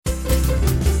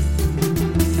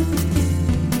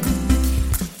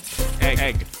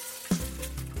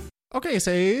Okay,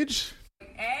 Sage.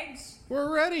 Eggs?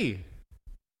 We're ready.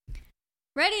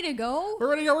 Ready to go? We're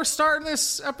ready to go. We're starting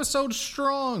this episode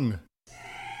strong.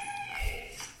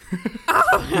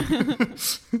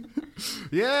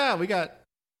 Yeah, we got...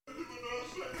 What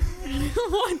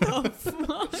the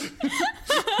fuck?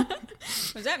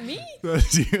 Was that me?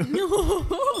 That's you. No.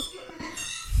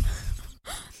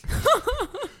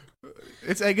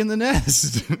 It's Egg in the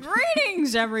Nest.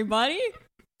 Greetings, everybody.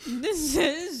 This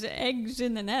is Eggs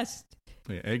in the Nest.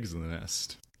 Yeah, Eggs in the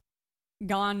Nest.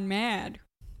 Gone mad.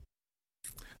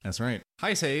 That's right.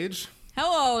 Hi, Sage.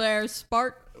 Hello there,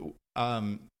 Spark.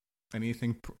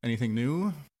 Anything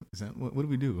new? Is that what do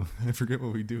we do? I forget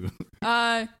what we do.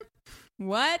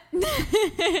 What?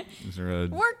 Is there a...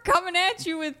 We're coming at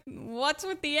you with what's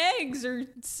with the eggs or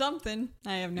something.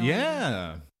 I have no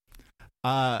idea.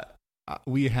 Yeah.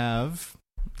 We have...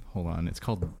 Hold on. It's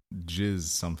called Jizz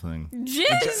something.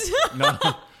 Jizz? No.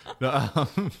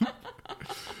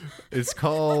 It's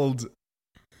called...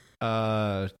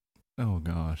 oh,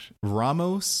 gosh.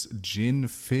 Ramos Gin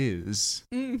Fizz.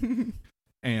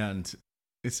 And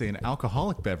it's an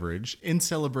alcoholic beverage in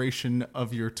celebration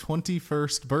of your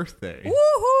 21st birthday.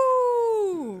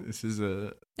 Woohoo! This is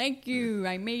a... Thank you.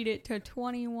 I made it to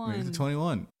 21. It's a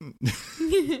 21.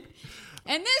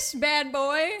 And this bad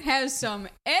boy has some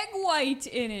egg white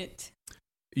in it.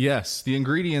 Yes, the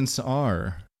ingredients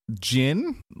are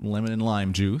gin, lemon and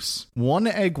lime juice, 1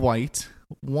 egg white,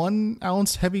 1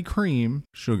 ounce heavy cream,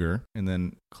 sugar, and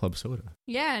then club soda.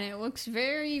 Yeah, and it looks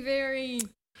very, very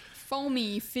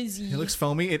foamy, fizzy. It looks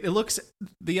foamy. It looks...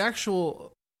 The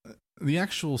actual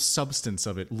substance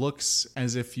of it looks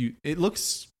as if you... It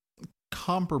looks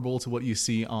comparable to what you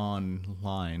see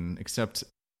online, except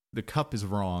the cup is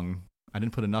wrong. I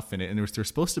didn't put enough in it, and there's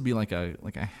supposed to be like a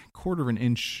quarter of an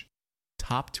inch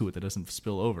top to it that doesn't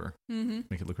spill over. Mm-hmm.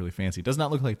 Make it look really fancy. It does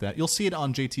not look like that. You'll see it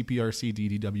on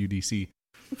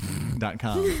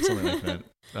jtprcddwdc.com, something like that,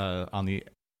 on the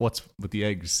What's with the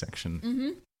Eggs section. Mm-hmm.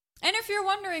 And if you're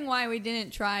wondering why we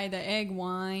didn't try the egg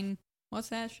wine, what's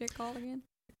that shit called again?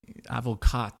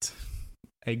 Avocate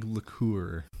egg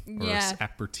liqueur or Yeah.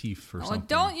 aperitif or Oh, something.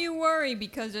 don't you worry,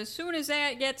 because as soon as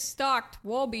that gets stocked,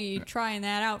 we'll be trying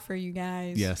that out for you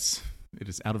guys. Yes, it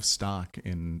is out of stock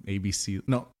in ABC.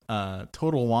 No,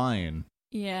 Total Wine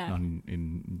Yeah.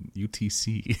 in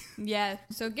UTC. Yeah.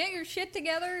 So get your shit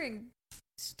together and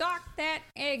stock that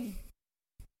egg.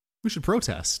 We should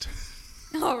protest.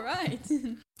 All right.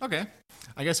 Okay,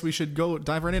 I guess we should go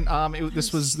dive right in.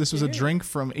 This was a scared. drink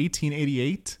from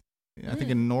 1888. I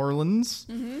think in New Orleans.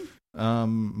 Mm-hmm.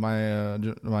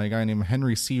 My guy named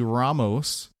Henry C.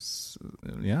 Ramos.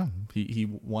 Yeah, he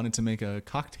wanted to make a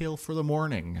cocktail for the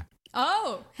morning.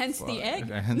 Oh, hence the egg.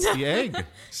 Hence the egg.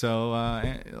 So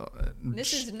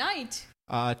This is night.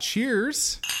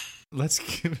 cheers. Let's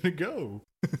give it a go.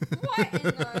 What in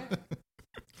the...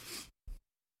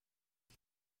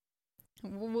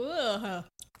 Whoa.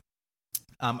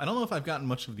 I don't know if I've gotten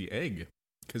much of the egg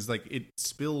because like it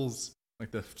spills, like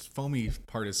the foamy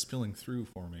part is spilling through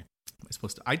for me. Am I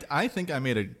supposed to? I think I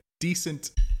made a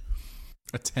decent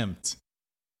attempt.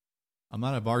 I'm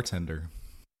not a bartender,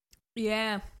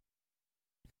 Yeah.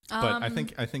 but I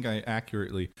think I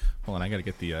accurately. Hold on, I gotta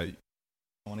get the. I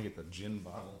want to get the gin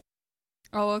bottle.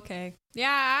 Oh, okay.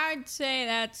 Yeah, I'd say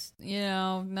that's,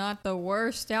 not the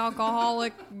worst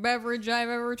alcoholic beverage I've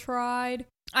ever tried.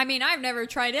 I mean, I've never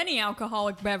tried any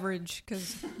alcoholic beverage,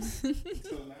 because...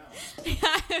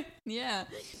 Yeah.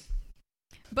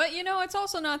 But, it's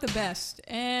also not the best.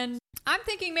 And I'm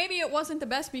thinking maybe it wasn't the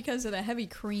best because of the heavy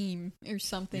cream or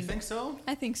something. You think so?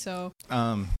 I think so.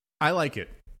 I like it.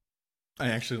 I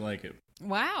actually like it.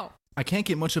 Wow. I can't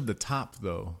get much of the top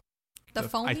though. The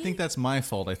foamy? I think that's my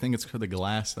fault. I think it's for the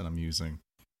glass that I'm using,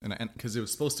 and because it was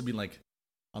supposed to be like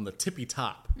on the tippy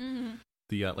top,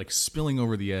 the like spilling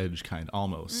over the edge kind,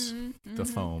 almost the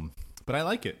foam. But I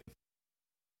like it.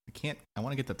 I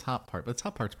want to get the top part, but the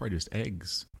top part's probably just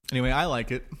eggs. Anyway, I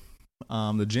like it.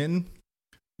 The gin,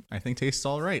 I think tastes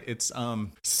all right. It's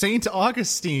St.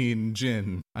 Augustine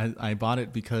gin. I bought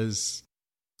it because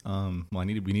we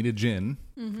needed gin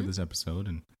for this episode,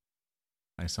 and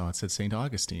I saw it said St.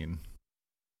 Augustine.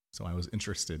 So I was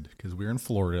interested because we're in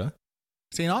Florida.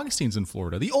 St. Augustine's in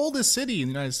Florida, the oldest city in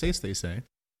the United States, they say.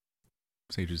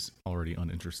 Sage is already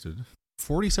uninterested.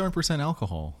 47%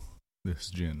 alcohol, this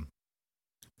gin.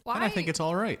 Why? And I think it's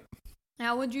all right.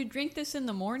 Now, would you drink this in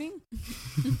the morning?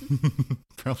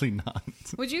 Probably not.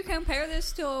 Would you compare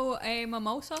this to a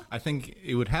mimosa? I think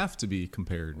it would have to be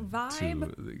compared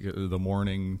Vibe? to the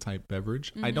morning type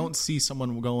beverage. I don't see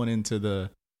someone going into the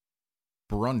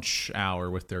brunch hour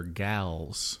with their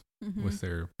gals, with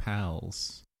their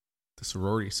pals, the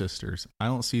sorority sisters. I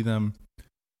don't see them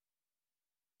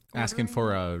asking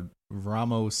for a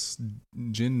Ramos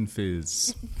Gin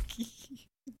Fizz.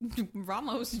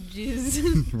 Ramos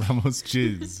Jizz. Ramos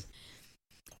Jizz.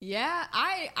 Yeah,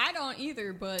 I don't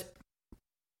either, but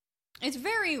it's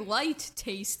very light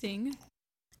tasting.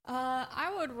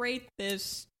 I would rate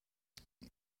this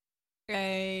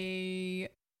a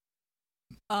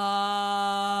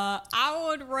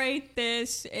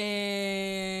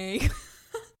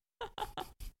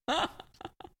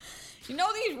You know,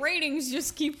 these ratings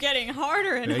just keep getting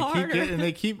harder and harder.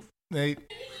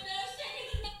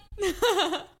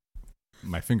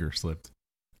 My finger slipped.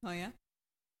 Oh yeah?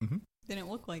 Mm-hmm. Didn't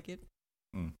look like it.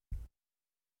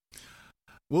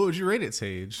 What would you rate it,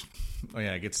 Sage? Oh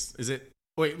yeah,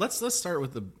 let's start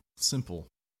with the simple.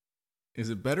 Is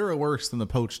it better or worse than the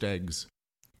poached eggs?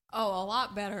 Oh, a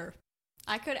lot better.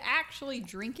 I could actually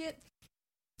drink it.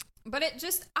 But I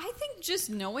think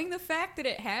just knowing the fact that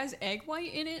it has egg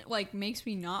white in it, like, makes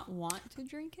me not want to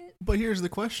drink it. But here's the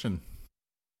question.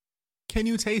 Can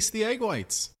you taste the egg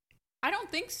whites? I don't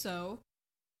think so.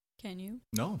 Can you?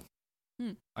 No.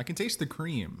 I can taste the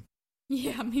cream.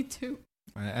 Yeah, me too.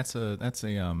 That's a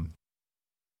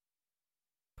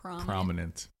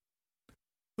prominent.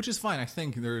 Which is fine. I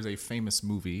think there is a famous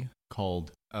movie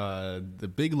called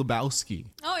The Big Lebowski.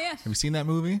 Oh, yeah. Have you seen that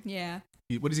movie? Yeah.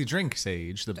 What does he drink,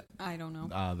 Sage? I don't know.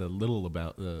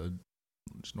 The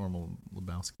just normal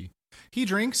Lebowski. He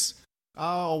drinks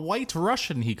White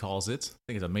Russian, he calls it. I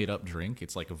think it's a made-up drink.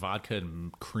 It's like a vodka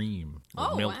and cream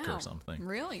or milk or something.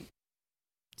 Really?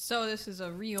 So this is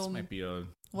a real This might be a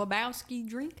Lebowski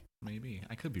drink? Maybe.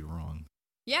 I could be wrong.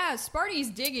 Yeah, Sparty's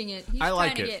digging it. He's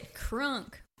trying to get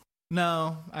crunk.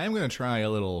 No, I am going to try a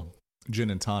little gin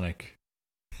and tonic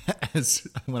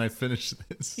when I finish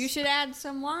this. You should add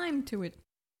some lime to it.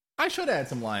 I should add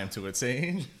some lime to it,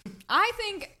 Sage. I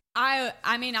think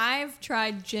I've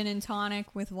tried gin and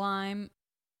tonic with lime.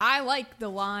 I like the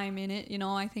lime in it,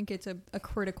 I think it's a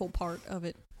critical part of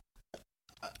it.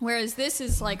 Whereas this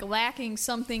is like lacking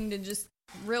something to just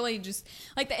really just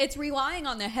like it's relying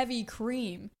on the heavy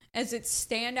cream as its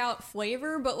standout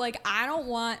flavor, but like I don't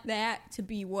want that to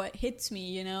be what hits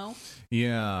me,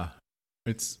 Yeah.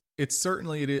 It's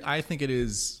certainly it is, I think it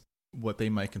is what they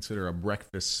might consider a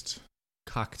breakfast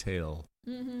cocktail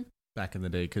back in the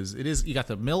day, because it is, you got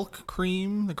the milk,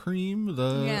 the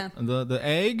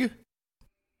egg,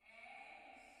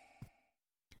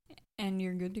 and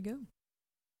you're good to go.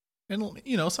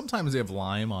 And sometimes they have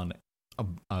lime on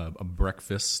a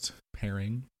breakfast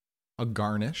pairing, a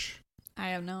garnish. I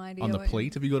have no idea on the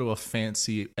plate if you go to a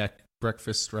fancy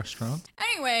breakfast restaurant.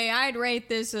 Anyway, I'd rate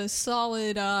this a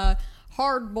solid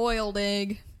hard-boiled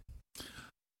egg.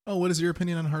 Oh, what is your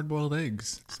opinion on hard-boiled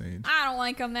eggs, Sage? I don't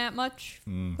like them that much,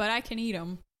 but I can eat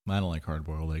them. I don't like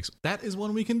hard-boiled eggs. That is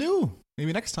one we can do.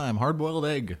 Maybe next time, hard-boiled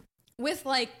egg. With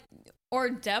or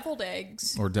deviled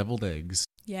eggs. Or deviled eggs.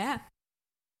 Yeah.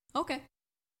 Okay.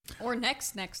 Or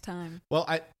next time. Well,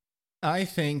 I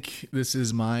think this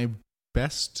is my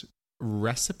best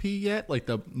recipe yet. Like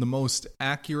the most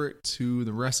accurate to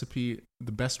the recipe,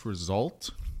 the best result.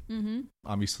 Mm-hmm.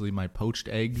 Obviously, my poached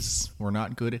eggs were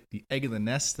not good. The egg of the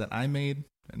nest that I made,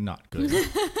 not good.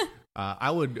 I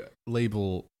would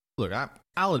label. Look,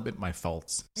 I'll admit my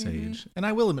faults, Sage, and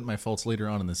I will admit my faults later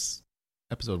on in this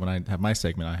episode when I have my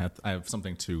segment. I have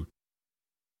something to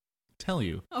tell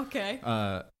you. Okay.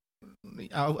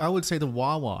 I would say the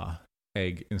Wawa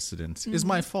egg incident is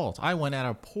my fault. I went at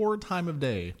a poor time of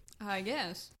day. I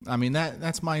guess. I mean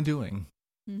that's my doing.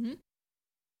 Mm-hmm.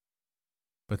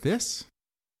 But this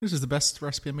is the best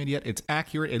recipe I made yet. It's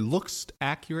accurate. It looks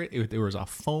accurate. There was a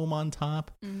foam on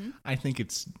top. Mm-hmm. I think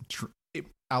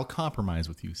I'll compromise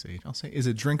with you, Sage. I'll say, is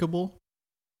it drinkable?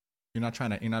 You're not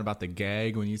about to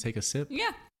gag when you take a sip?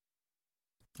 Yeah.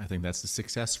 I think that's the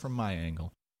success from my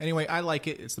angle. Anyway, I like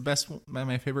it. It's the best,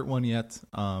 my favorite one yet.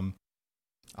 I'll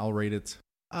rate it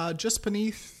just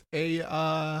beneath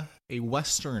a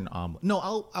Western omelet.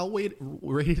 No, I'll rate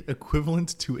it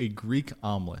equivalent to a Greek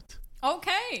omelet.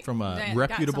 Okay. From a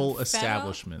reputable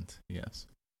establishment. Yes.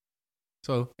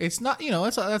 So it's not, it's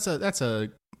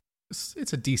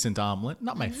a decent omelet.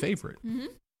 Not my favorite. Mm-hmm.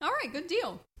 All right, good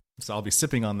deal. So I'll be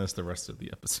sipping on this the rest of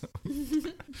the episode.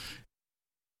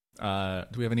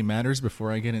 Do we have any matters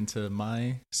before I get into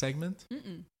my segment? Do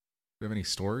we have any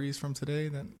stories from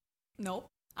today? Nope.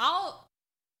 You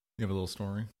have a little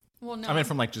story? Well, no. I mean,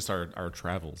 from just our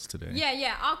travels today.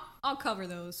 Yeah. I'll cover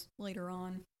those later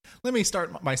on. Let me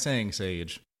start by saying,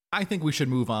 Sage, I think we should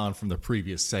move on from the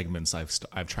previous segments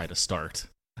I've tried to start.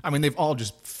 I mean, they've all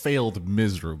just failed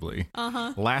miserably.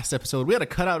 Last episode, we had to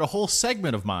cut out a whole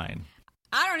segment of mine.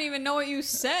 I don't even know what you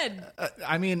said.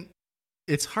 I mean,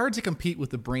 it's hard to compete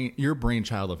with your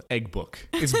brainchild of Egg Book.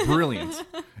 It's brilliant.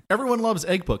 Everyone loves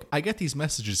Egg Book. I get these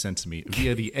messages sent to me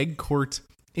via the Egg Court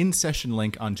in-session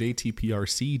link on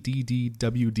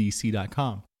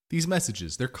jtprcddwdc.com. These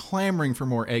messages, they're clamoring for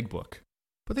more Egg Book.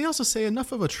 But they also say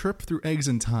enough of a trip through eggs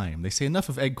in time. They say enough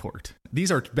of Egg Court. These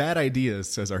are bad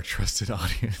ideas, says our trusted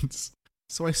audience.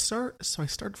 So I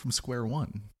started from square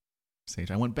one,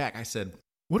 Sage. I went back. I said,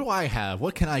 what do I have?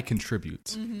 What can I contribute?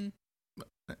 Mm-hmm.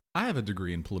 I have a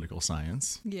degree in political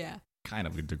science. Yeah. Kind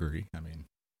of a degree. I mean,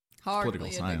 hardly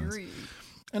political a science. degree.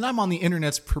 And I'm on the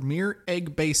internet's premier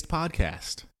egg-based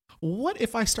podcast. What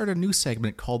if I start a new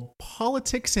segment called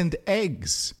Politics and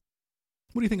Eggs?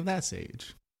 What do you think of that,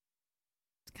 Sage?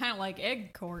 It's kind of like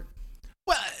Egg Court.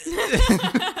 Well,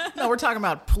 no, we're talking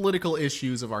about political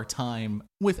issues of our time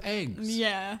with eggs.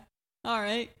 Yeah. All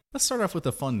right. Let's start off with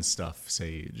the fun stuff,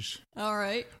 Sage. All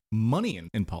right. Money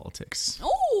in politics.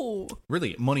 Oh.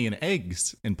 Really, money and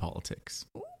eggs in politics.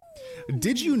 Ooh.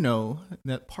 Did you know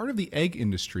that part of the egg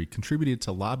industry contributed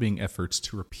to lobbying efforts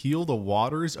to repeal the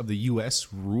Waters of the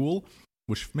U.S. rule,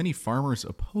 which many farmers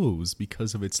oppose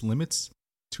because of its limits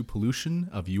to pollution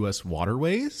of U.S.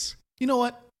 waterways? You know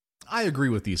what? I agree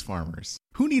with these farmers.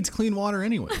 Who needs clean water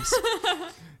anyways?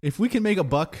 If we can make a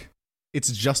buck,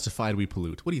 it's justified we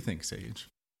pollute. What do you think, Sage?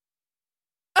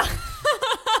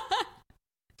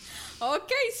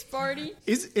 Okay, Sparty.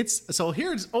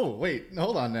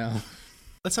 Hold on now.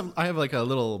 I have like a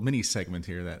little mini segment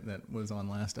here that was on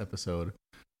last episode.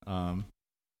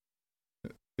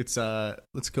 Let's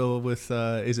go with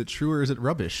is it true or is it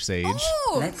rubbish, Sage?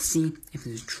 Oh! Let's see if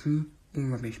it is true or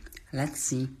rubbish. Let's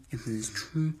see if it is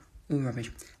true or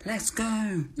rubbish. Let's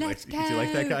go. Let's go. Do you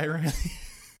like that guy, Riley?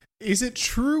 Is it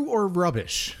true or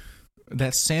rubbish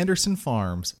that Sanderson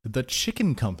Farms, the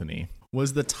chicken company,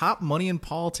 was the top money in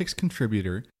politics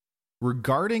contributor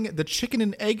regarding the chicken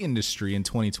and egg industry in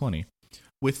 2020,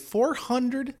 with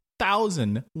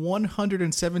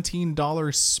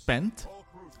 $400,117 spent?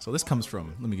 So this comes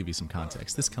from, let me give you some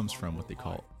context. This comes from what they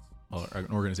call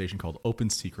an organization called Open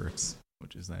Secrets,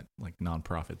 which is that like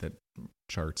nonprofit that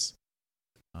charts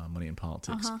money in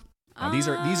politics. Uh-huh.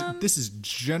 This is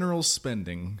general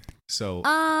spending. So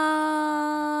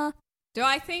do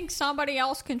I think somebody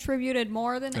else contributed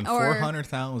more than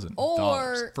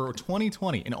 $400,000 for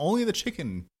 2020, and only the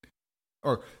chicken?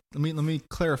 Or let me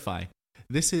clarify.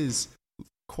 This is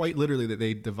quite literally that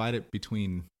they divide it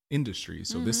between industries.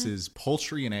 So this is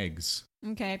poultry and eggs.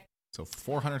 Okay. So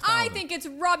 $400,000. I think it's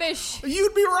rubbish.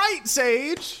 You'd be right,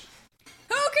 Sage.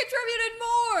 Who contributed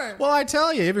more? Well, I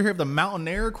tell you, ever hear of the Mountain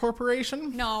Air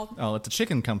Corporation? No. Oh, it's a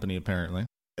chicken company, apparently.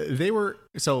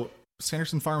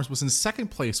 Sanderson Farms was in second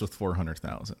place with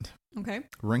 $400,000. Okay.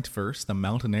 Ranked first, the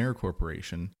Mountain Air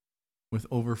Corporation, with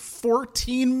over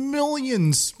 $14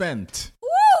 million spent.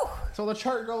 Woo! So the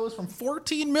chart goes from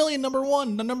 $14 million, number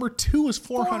one, to number two is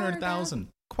 $400,000.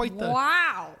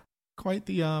 Wow.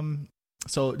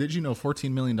 So did you know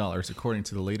 $14 million, according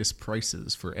to the latest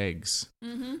prices for eggs,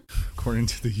 according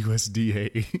to the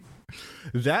USDA,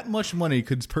 that much money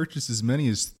could purchase as many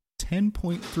as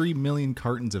 10.3 million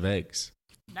cartons of eggs.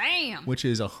 Damn. Which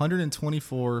is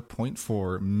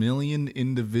 124.4 million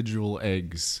individual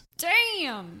eggs.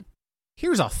 Damn.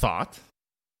 Here's a thought.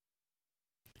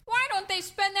 Why don't they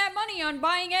spend that money on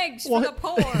buying eggs for the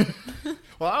poor?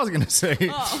 Well, I was going to say,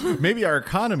 maybe our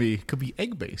economy could be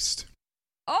egg-based.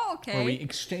 Oh, okay. Where we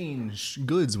exchange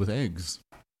goods with eggs.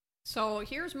 So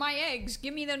here's my eggs.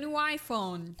 Give me the new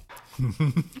iPhone.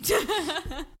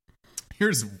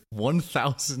 Here's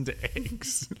 1,000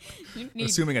 eggs.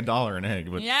 Assuming $1 an egg.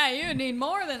 But yeah, you need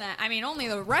more than that. I mean, only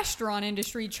the restaurant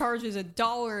industry charges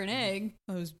 $1 an egg.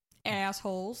 Those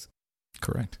assholes.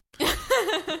 Correct.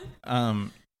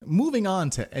 Moving on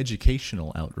to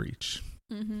educational outreach.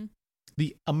 Mm-hmm.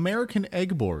 The American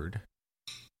Egg Board.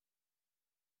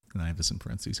 And I have this in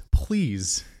parentheses.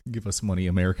 Please give us money,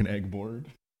 American Egg Board.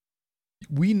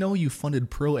 We know you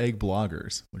funded pro-egg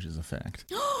bloggers, which is a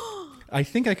fact. I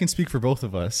think I can speak for both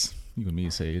of us, you and me,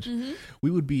 Sage. Mm-hmm.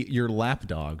 We would be your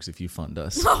lapdogs if you fund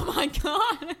us. Oh my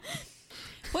God.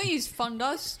 Please fund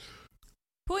us.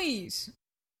 Please.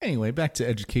 Anyway, back to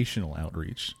educational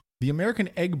outreach. The American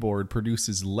Egg Board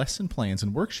produces lesson plans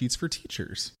and worksheets for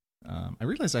teachers. I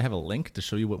realize I have a link to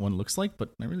show you what one looks like, but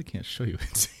I really can't show you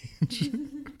it.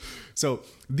 So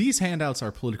these handouts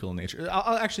are political in nature.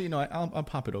 I'll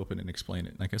pop it open and explain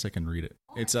it. I guess I can read it.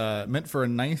 It's meant for a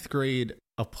 9th grade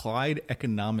applied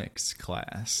economics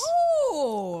class.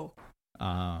 Oh.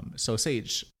 So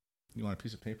Sage, you want a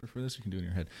piece of paper for this? You can do it in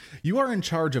your head. You are in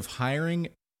charge of hiring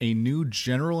a new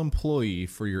general employee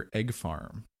for your egg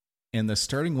farm. and the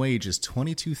starting wage is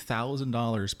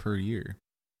 $22,000 per year.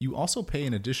 You also pay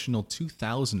an additional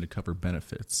 $2,000 to cover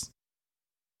benefits.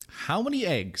 How many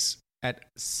eggs at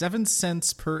 7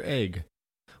 cents per egg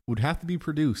would have to be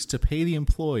produced to pay the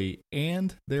employee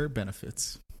and their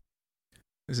benefits?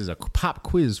 This is a pop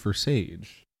quiz for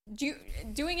Sage.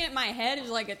 Doing it in my head is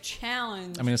like a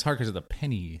challenge. I mean, it's hard because of the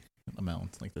penny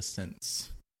amount, like the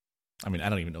cents. I mean, I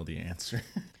don't even know the answer.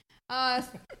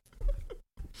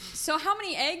 So how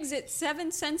many eggs at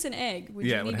 7 cents an egg would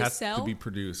Yeah, you it need would to have sell? to be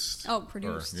produced. Oh,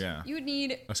 produced. Yeah. You would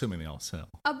need Assuming they all sell.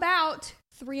 about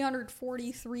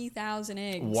 343,000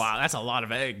 eggs. Wow, that's a lot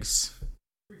of eggs.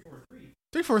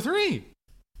 343.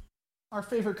 Our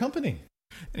favorite company.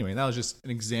 Anyway, that was just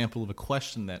an example of a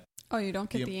question that Oh, you don't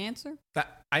get the answer?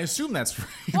 I assume that's right.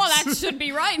 Well, that should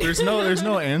be right. There's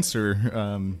no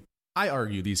answer. I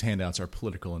argue these handouts are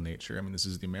political in nature. I mean, this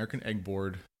is the American Egg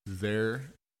Board. Their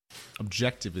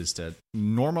objective is to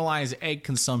normalize egg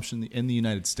consumption in the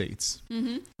United States,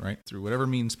 right, through whatever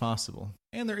means possible.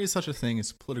 And there is such a thing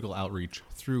as political outreach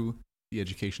through the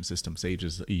education system. Sage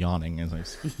is yawning as I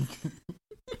speak.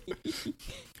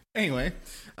 Anyway,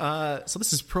 so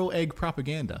this is pro-egg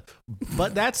propaganda.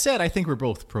 But that said, I think we're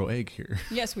both pro-egg here.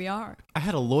 Yes, we are. I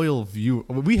had a loyal viewer.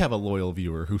 We have a loyal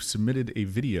viewer who submitted a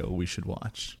video we should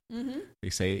watch. They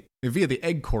say via the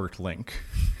Egg Court link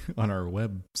on our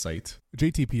website,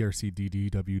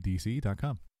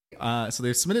 jtprcddwdc.com. So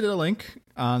they submitted a link.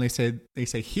 They say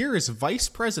here is Vice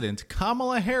President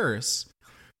Kamala Harris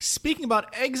speaking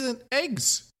about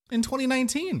eggs in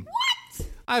 2019. What?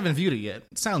 I haven't viewed it yet.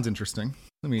 It sounds interesting.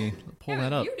 Let me pull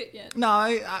that up. You haven't viewed it yet.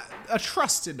 No, a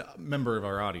trusted member of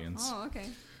our audience. Oh, okay.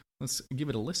 Let's give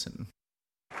it a listen.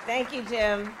 Thank you,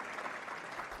 Jim.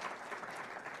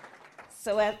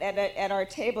 So at our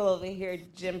table over here,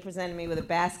 Jim presented me with a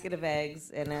basket of eggs,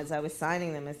 and as I was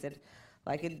signing them, I said,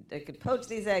 well, I could poach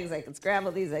these eggs, I could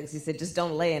scramble these eggs. He said, just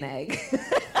don't lay an egg.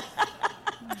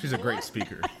 She's a great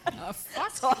speaker.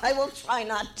 So I will try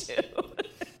not to.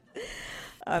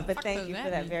 But thank does you that for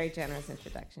that mean? very generous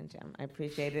introduction, Jim. I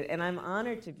appreciate it. And I'm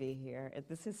honored to be here at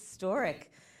this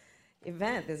historic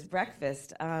event, this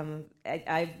breakfast.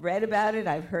 I've read about it.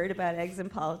 I've heard about eggs in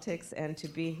politics. And to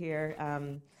be here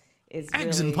is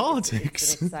Eggs really, in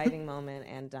politics. It's an exciting moment.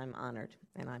 And I'm honored.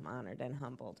 And I'm honored and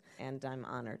humbled. And I'm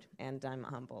honored. And I'm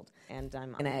humbled. And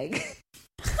I'm an egg.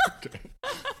 Okay.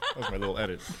 That was my little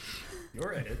edit.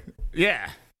 Your edit. Yeah.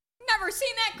 Never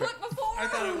seen that clip before. I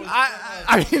thought it was.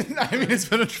 I mean, it's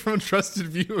been from a trusted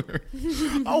viewer.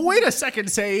 Oh, wait a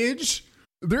second, Sage.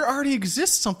 There already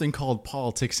exists something called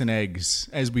politics and eggs,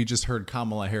 as we just heard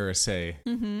Kamala Harris say.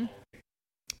 Mm-hmm.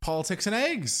 Politics and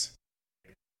eggs.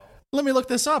 Let me look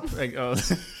this up.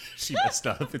 She messed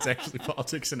up. It's actually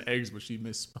politics and eggs, but she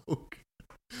misspoke.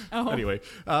 Oh. Anyway,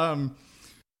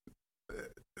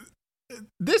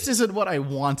 this isn't what I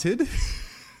wanted.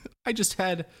 I just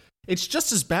had... It's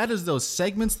just as bad as those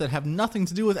segments that have nothing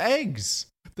to do with eggs.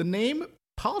 The name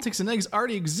Politics and Eggs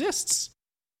already exists.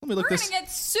 Let me look We're this. gonna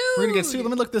get sued. We're gonna get sued. Let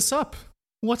me look this up.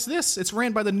 What's this? It's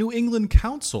ran by the New England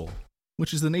Council,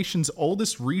 which is the nation's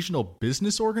oldest regional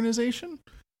business organization.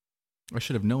 I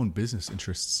should have known business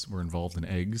interests were involved in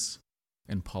eggs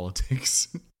and politics.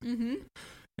 Mm-hmm.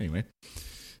 Anyway,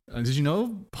 did you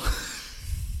know?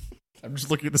 I'm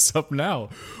just looking this up now.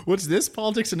 What's this?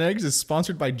 Politics and Eggs is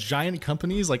sponsored by giant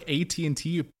companies like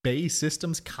AT&T, Bay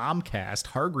Systems, Comcast,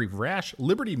 Hargreave Rash,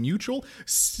 Liberty Mutual,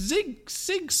 Sig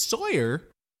Sauer,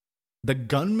 the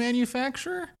gun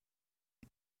manufacturer.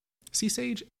 See,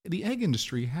 Sage, the egg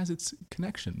industry has its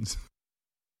connections,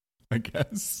 I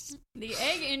guess. The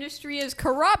egg industry is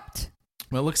corrupt.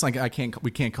 Well, it looks like we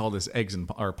can't call this eggs and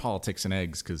or politics and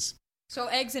eggs because. So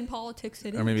eggs in politics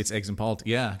it is. Or maybe it's eggs and politics.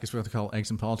 Yeah, I guess we have to call it eggs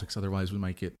and politics. Otherwise, we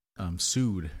might get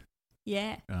sued.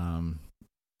 Yeah.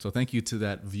 So thank you to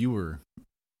that viewer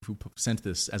who sent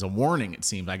this as a warning, it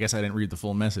seems. I guess I didn't read the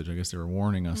full message. I guess they were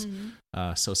warning us.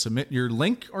 Mm-hmm. So submit your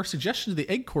link or suggestion to the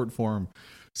Egg Court forum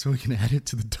so we can add it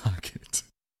to the docket.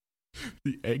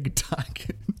 The egg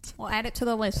docket. We'll add it to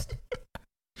the list.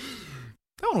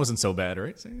 That one wasn't so bad,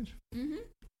 right, Sage? Mm-hmm.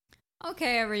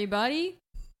 Okay, everybody.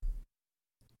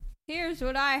 Here's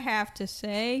what I have to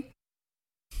say.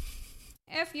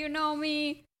 If you know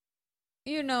me,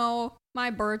 you know my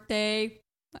birthday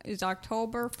is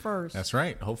October 1st. That's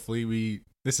right. Hopefully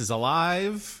this is a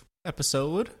live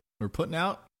episode we're putting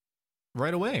out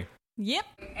right away. Yep.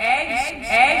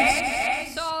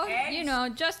 Eggs. So,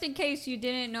 just in case you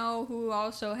didn't know who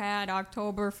also had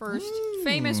October 1st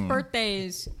famous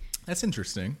birthdays, That's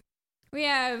interesting. we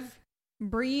have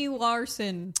Brie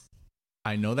Larson,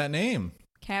 I know that name.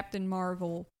 Captain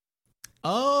Marvel.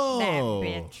 Oh. That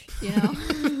bitch, you know?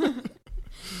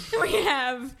 We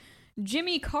have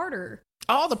Jimmy Carter,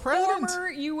 Oh, the president.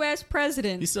 former U.S.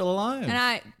 president. He's still alive.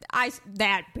 And I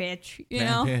that bitch, you That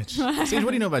know? bitch. Sage, what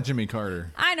do you know about Jimmy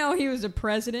Carter? I know he was a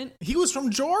president. He was from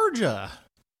Georgia.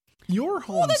 Your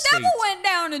home Well, the state. devil went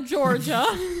down to Georgia.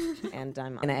 And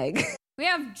I'm an egg. We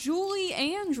have Julie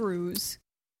Andrews.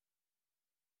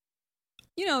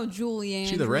 You know Julie Andrews.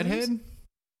 She the redhead?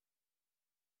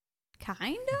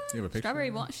 Kinda? Do you have a picture? Strawberry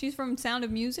Blonde. She's from Sound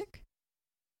of Music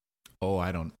Oh,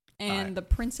 I don't. and The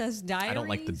Princess Diaries. I don't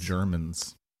like the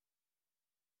Germans.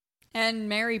 And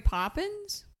Mary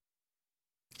Poppins.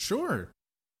 Sure.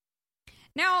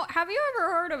 Now, have you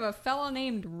ever heard of a fella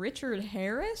named Richard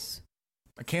Harris?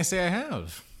 I can't say I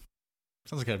have.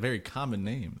 Sounds like a very common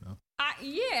name, though.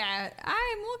 Yeah,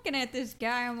 I'm looking at this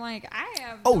guy. I'm like, I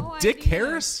have Oh, no Dick idea.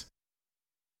 Harris?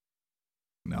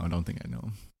 No, I don't think I know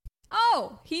him.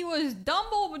 Oh, he was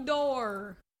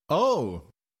Dumbledore. Oh,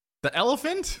 the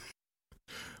elephant?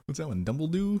 What's that one?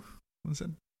 Dumbledore? What's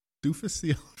that? Doofus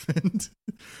the elephant?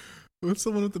 What's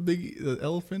the one with the big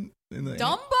elephant in the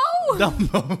Dumbo?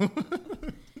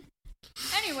 Dumbo.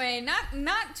 Anyway,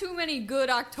 not too many good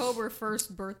October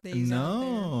 1st birthdays out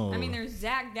No. there. I mean, there's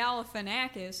Zach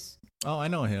Galifianakis. Oh, I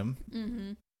know him.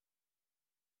 Mm-hmm.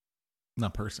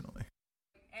 Not personally.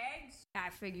 Eggs? I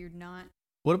figured not.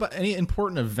 What about any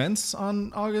important events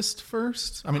on August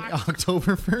 1st? I mean,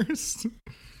 October 1st?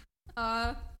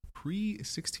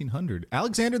 Pre-1600.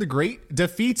 Alexander the Great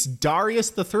defeats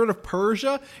Darius III of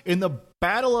Persia in the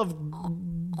Battle of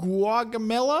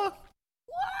Gaugamela?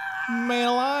 Man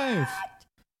alive.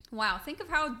 Wow, think of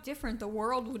how different the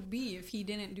world would be if he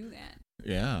didn't do that.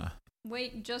 Yeah.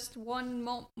 Wait, just one.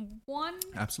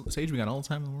 Absolutely. Sage, we got all the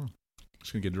time in the world.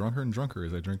 Just gonna get drunker and drunker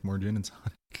as I drink more gin and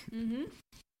tonic. Mm-hmm.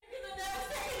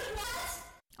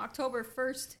 October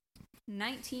 1st,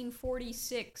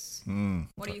 1946.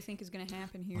 What do you think is going to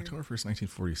happen here? October 1st,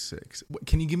 1946.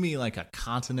 Can you give me like a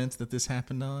continent that this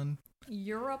happened on?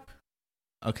 Europe.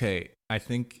 Okay, I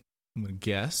think I'm gonna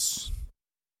guess.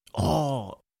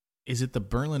 Oh, is it the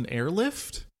Berlin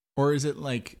airlift? Or is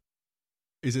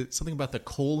it something about the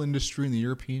coal industry in the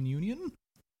European Union?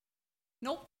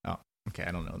 Nope. Oh, okay,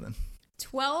 I don't know then.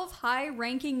 12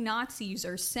 high-ranking Nazis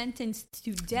are sentenced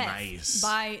to death Nice.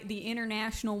 by the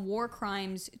International War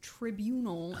Crimes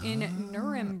Tribunal in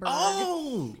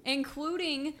Nuremberg,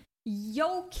 including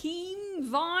Joachim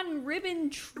von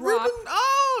Ribbentrop,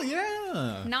 Oh,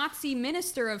 yeah. Nazi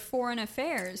Minister of Foreign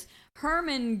Affairs,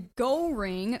 Hermann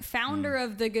Goering, founder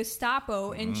of the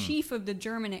Gestapo and chief of the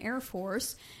German Air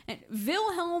Force, and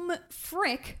Wilhelm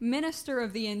Frick, Minister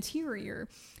of the Interior.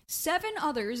 7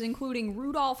 others, including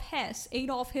Rudolf Hess,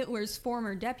 Adolf Hitler's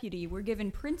former deputy, were given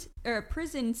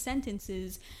prison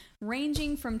sentences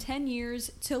ranging from 10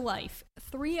 years to life.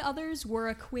 3 others were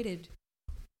acquitted.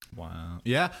 Wow.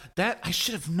 Yeah, that I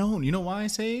should have known. You know why,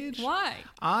 Sage? Why?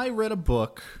 I read a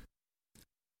book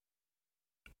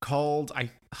called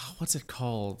what's it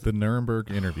called? The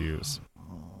Nuremberg Interviews.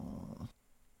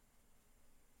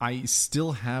 I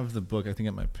still have the book. I think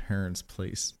at my parents'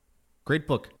 place. Great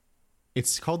book.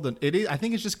 It's called I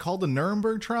think it's just called the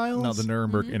Nuremberg Trials. No, the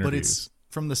Nuremberg Interviews. But it's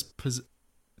from this.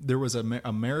 There was an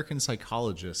American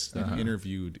psychologist that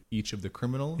interviewed each of the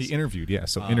criminals. He interviewed,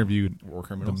 interviewed war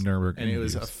criminals, the Nuremberg and it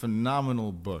was a Interviews.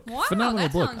 phenomenal book. Wow, Phenomenal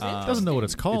that book. sounds Doesn't know what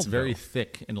interesting. it's called. It's very though.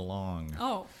 thick and long.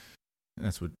 Oh.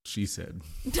 That's what she said.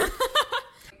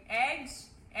 Eggs.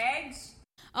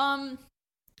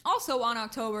 Also on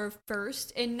October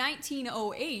 1st, in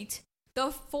 1908, the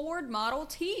Ford Model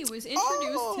T was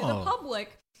introduced to the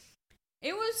public.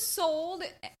 It was sold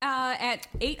at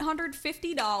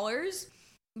 $850.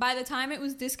 By the time it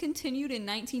was discontinued in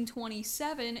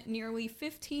 1927, nearly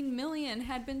 15 million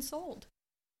had been sold.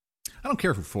 I don't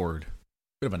care for Ford.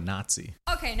 Bit of a Nazi.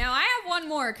 Okay, now I have one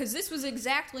more, because this was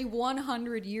exactly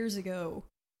 100 years ago.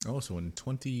 Oh, so in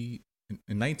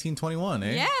 1921,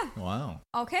 eh? Yeah. Wow.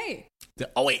 Okay.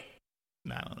 Wait.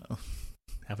 I don't know.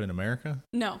 Happened in America?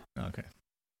 No. Okay.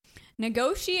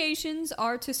 Negotiations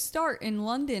are to start in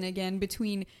London again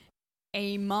between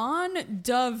Eamon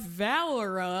de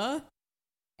Valera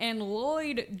and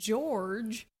Lloyd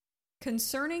George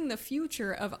concerning the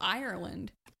future of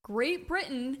Ireland. Great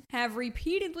Britain have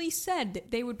repeatedly said that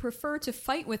they would prefer to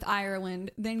fight with Ireland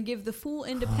than give the full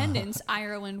independence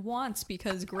Ireland wants,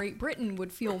 because Great Britain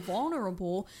would feel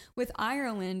vulnerable with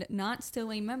Ireland not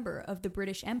still a member of the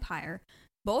British Empire.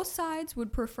 Both sides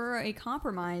would prefer a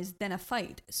compromise than a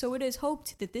fight, so it is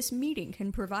hoped that this meeting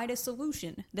can provide a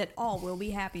solution that all will be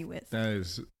happy with. That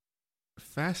is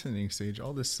fascinating, Sage.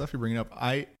 All this stuff you're bringing up.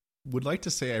 I would like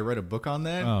to say I read a book on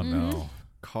that Oh, no.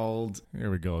 called... Here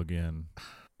we go again.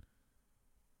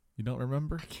 You don't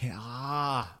remember? I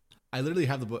can't... I literally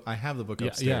have the book. I have the book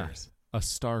upstairs. A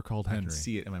Star Called I Henry. can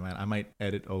see it in my mind. I might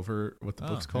edit over what the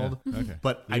book's yeah. called. Okay.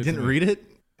 But Read I it to didn't me. read it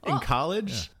in Oh.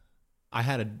 college. Yeah. I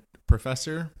had a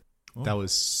professor Oh. that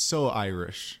was so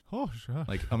Irish. Oh, sure.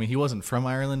 Like, I mean, he wasn't from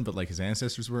Ireland, but like his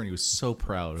ancestors were, and he was so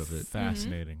proud of it.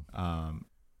 Fascinating.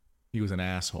 He was an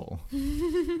asshole.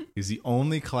 He's the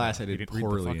only class I He did didn't read the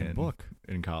poorly fucking in book.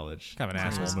 in college. Kind of an Wow.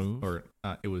 asshole move. Or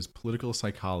it was political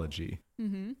psychology.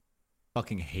 Mm-hmm.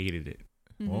 Fucking hated it.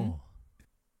 Whoa.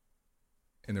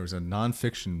 And there was a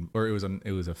nonfiction, or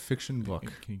it was a fiction book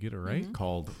Can you get it right?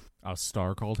 called. A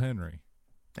Star Called Henry.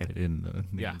 I didn't.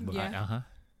 Yeah. Yeah. Uh-huh.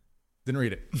 Didn't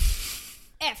read it.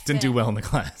 F Didn't do that. well in the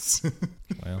class.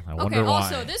 Well, I Okay, wonder why.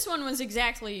 also, this one was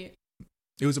exactly.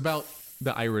 It was about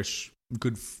the Irish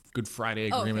Good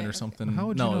Friday Oh, Agreement okay, or okay. something. How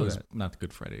would no, you know it was that? not the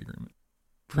Good Friday Agreement.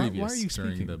 Why- why Previous are you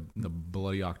during speaking? the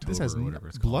Bloody October This has or whatever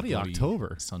it's called. Bloody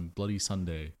October? Bloody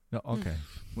Sunday, No, okay.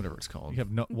 whatever it's called. You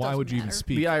have no. Why Doesn't would you even matter.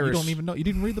 speak? The You Irish- don't even know. You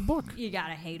didn't read the book. You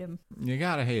gotta hate him. You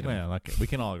gotta hate him. Well, okay. We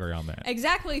can all agree on that.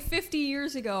 Exactly 50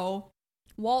 years ago,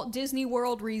 Walt Disney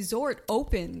World Resort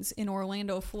opens in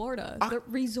Orlando, Florida. The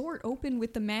resort opened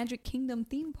with the Magic Kingdom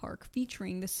theme park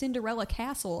featuring the Cinderella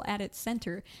Castle at its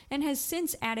center and has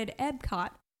since added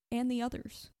Epcot and the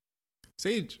others.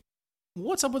 Sage,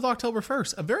 what's up with October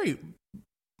 1st? A very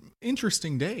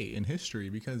interesting day in history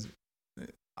because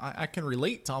I can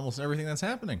relate to almost everything that's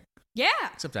happening, Yeah.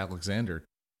 except Alexander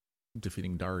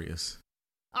defeating Darius.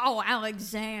 Oh,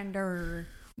 Alexander.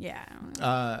 Yeah.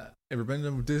 Ever been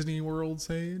to Disney World,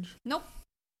 Sage? Nope.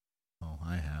 Oh,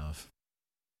 I have.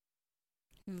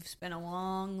 You've spent a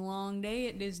long, long day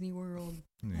at Disney World,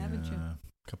 haven't you? Yeah,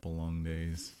 couple long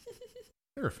days.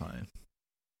 They were fine.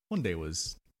 One day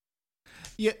was.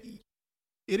 Yeah,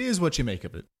 it is what you make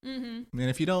of it. Mm-hmm. And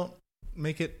if you don't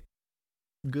make it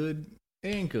good, it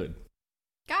ain't good.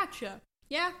 Gotcha.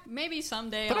 Yeah, maybe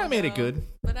someday. But I'll I made it go, good.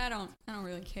 But I don't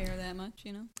really care that much,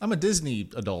 you know. I'm a Disney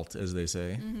adult, as they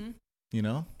say. Mm-hmm. You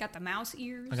know, Got the mouse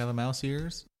ears. I got the mouse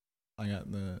ears. I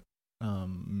got the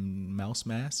mouse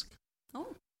mask. Oh.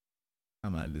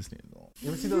 I'm not a Disney adult. You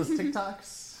ever see those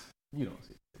TikToks? You don't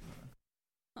see.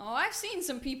 Oh, I've seen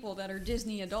some people that are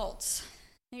Disney adults.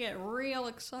 They get real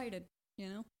excited, you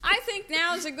know. I think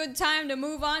now's a good time to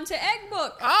move on to Egg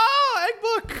Book. Ah, Egg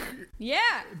Book.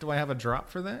 Yeah. Do I have a drop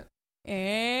for that?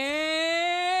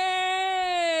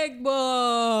 Egg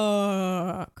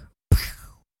Book.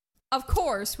 Of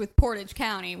course, with Portage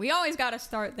County. We always got to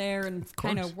start there and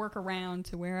kind of work around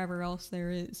to wherever else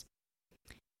there is.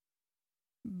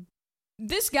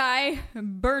 This guy,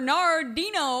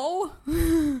 Bernardino.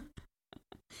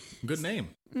 Good name.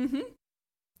 Mm-hmm.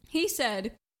 He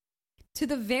said, to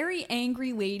the very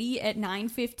angry lady at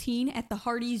 9:15 at the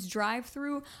Hardee's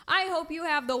drive-thru, I hope you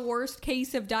have the worst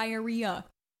case of diarrhea.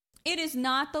 It is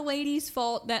not the lady's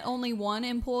fault that only one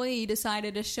employee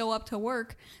decided to show up to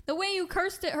work. The way you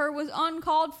cursed at her was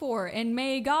uncalled for, and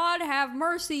may God have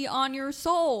mercy on your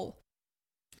soul.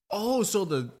 Oh, so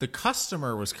the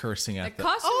customer was cursing at The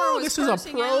customer was this is a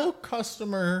cursing pro out.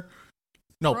 customer.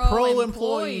 No, pro employee.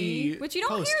 Pro-employee, which you don't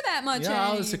post. hear that much Yeah,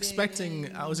 I was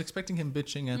anymore. expecting him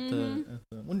bitching at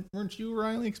Mm-hmm. weren't you,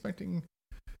 Riley, expecting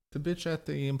to bitch at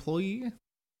the employee?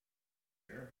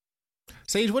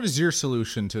 Sage, what is your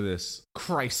solution to this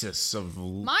crisis of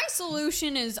My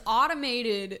solution is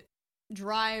automated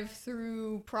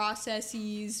drive-through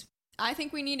processes. I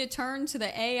think we need to turn to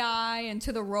the AI and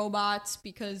to the robots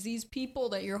because these people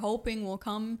that you're hoping will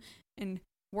come and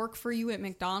work for you at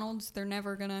McDonald's, they're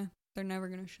never gonna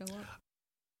show up.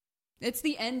 It's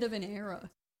the end of an era.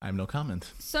 I have no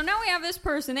comment. So now we have this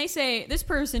person. They say this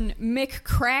person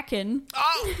McCracken.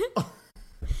 Oh!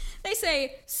 They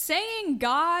say saying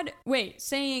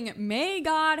may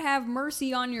God have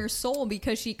mercy on your soul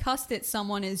because she cussed at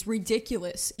someone is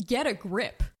ridiculous. Get a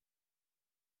grip.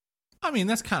 I mean,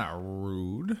 that's kind of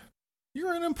rude.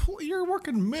 You're an employee. You're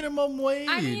working minimum wage,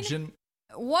 I mean, and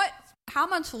How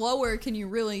much lower can you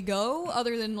really go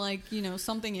other than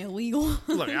something illegal?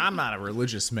 look, I'm not a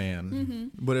religious man, Mm-hmm.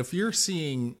 but if you're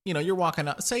seeing, you're walking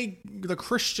out, say the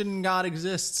Christian God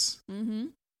exists, Mm-hmm.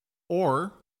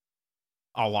 or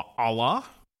Allah.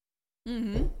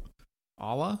 Mm-hmm.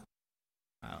 Allah?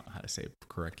 I don't know how to say it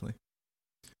correctly.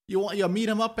 You meet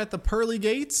him up at the pearly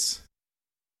gates,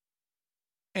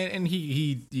 and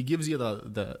he gives you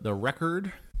the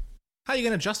record. How are you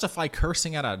going to justify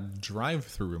cursing at a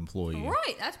drive-through employee?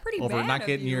 Right, that's pretty Over bad. not of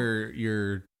getting you.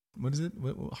 your what is it?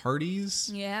 Hardee's?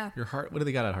 Yeah. Your what do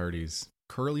they got at Hardee's?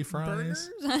 Curly fries? Burgers?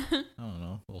 I don't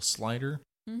know. A little slider.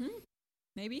 Mm-hmm.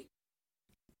 Maybe.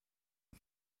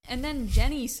 And then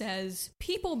Jenny says,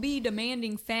 people be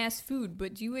demanding fast food,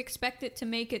 but do you expect it to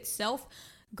make itself?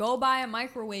 Go buy a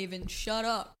microwave and shut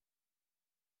up.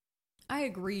 I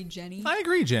agree, Jenny. I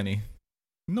agree, Jenny.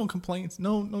 No complaints.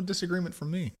 No disagreement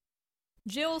from me.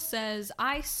 Jill says,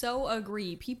 I so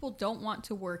agree. People don't want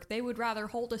to work. They would rather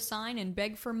hold a sign and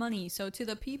beg for money. So to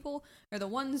the people, or the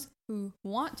ones who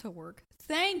want to work,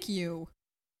 thank you.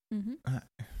 Mm-hmm.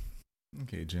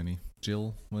 Okay, Jenny.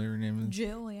 Jill, whatever her name is.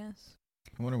 Jill, yes.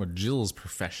 I wonder what Jill's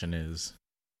profession is.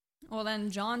 Well, then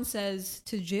John says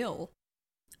to Jill,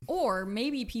 or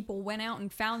maybe people went out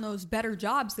and found those better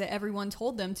jobs that everyone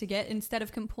told them to get instead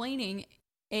of complaining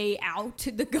out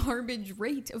the garbage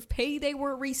rate of pay they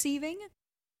were receiving.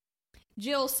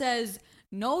 Jill says,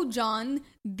 no, John,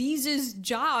 these is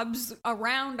jobs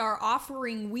around are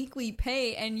offering weekly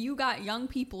pay and you got young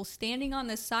people standing on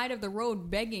the side of the road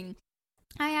begging.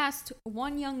 I asked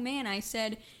one young man, I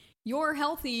said, you're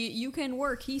healthy, you can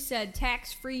work. He said,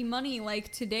 tax-free money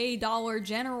like today Dollar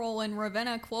General in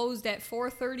Ravenna closed at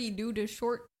 4:30 due to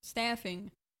short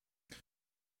staffing.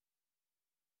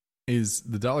 Is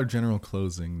the Dollar General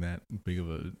closing that big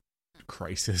of a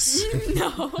crisis?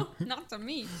 No, not to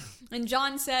me. And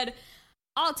John said,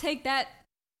 I'll take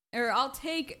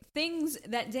things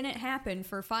that didn't happen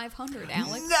for $500,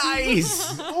 Alex.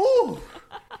 Nice! Ooh.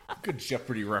 Good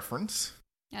Jeopardy reference.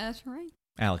 Yeah, that's right.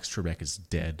 Alex Trebek is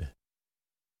dead.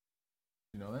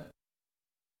 You know that?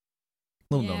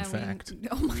 Little known fact.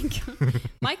 Oh my God.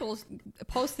 Michael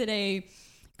posted a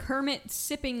Kermit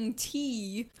sipping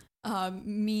tea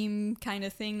meme kind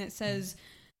of thing that says,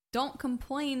 don't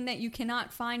complain that you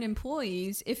cannot find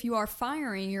employees if you are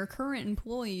firing your current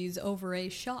employees over a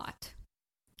shot.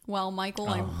 Well, Michael,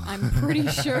 I'm pretty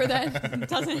sure that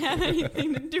doesn't have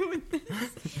anything to do with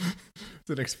this.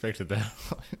 Didn't expect that.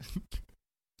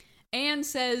 Anne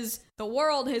says, the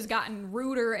world has gotten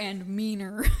ruder and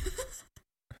meaner.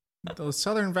 Those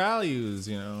Southern values,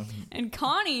 you know. And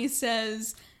Connie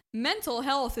says, mental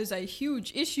health is a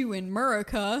huge issue in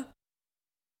America.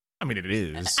 I mean, it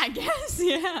is. I guess,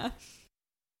 yeah.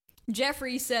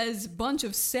 Jeffrey says, bunch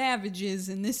of savages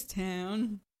in this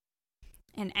town.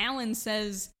 And Alan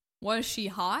says, was she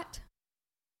hot?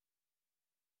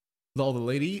 The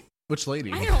lady? Which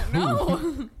lady? I don't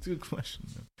know. Good question.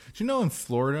 Do you know in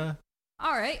Florida?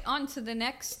 All right, on to the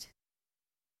next.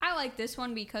 I like this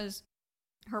one because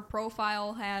her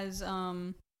profile has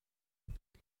it's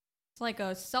like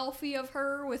a selfie of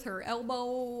her with her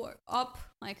elbow up,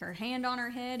 like her hand on her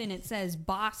head, and it says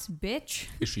boss bitch.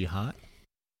 Is she hot?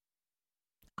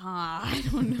 I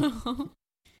don't know.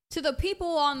 To the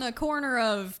people on the corner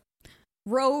of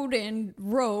Road and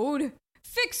Road,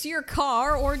 fix your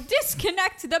car or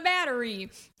disconnect the battery.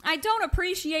 I don't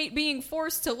appreciate being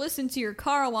forced to listen to your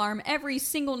car alarm every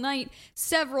single night,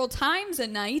 several times a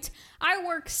night. I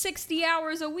work 60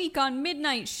 hours a week on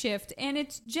midnight shift, and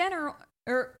it's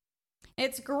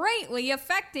greatly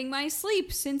affecting my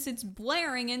sleep since it's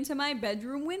blaring into my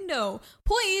bedroom window.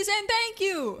 Please and thank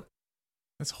you.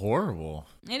 That's horrible.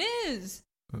 It is.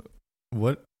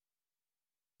 What?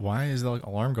 Why is the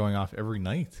alarm going off every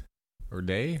night or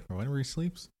day or whenever he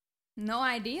sleeps? No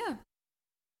idea.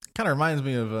 Kind of reminds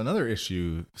me of another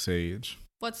issue, Sage.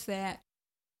 What's that?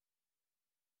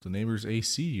 The neighbor's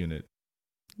AC unit.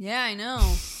 Yeah, I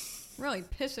know. Really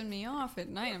pissing me off at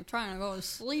night. I'm trying to go to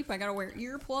sleep. I gotta wear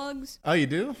earplugs. Oh, you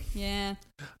do? Yeah.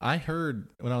 I heard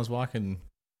when I was walking,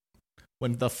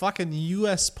 when the fucking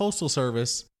U.S. Postal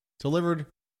Service delivered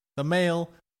the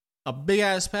mail, a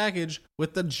big-ass package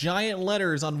with the giant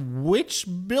letters on which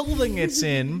building it's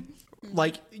in.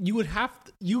 Like, you would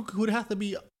have to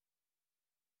be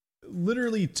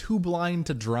literally too blind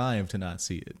to drive to not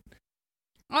see it.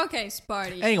 Okay,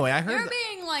 Sparty. Anyway, I heard You're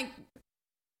being like,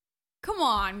 come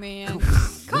on, man.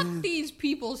 Cut these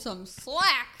people some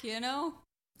slack, you know?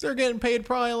 they're getting paid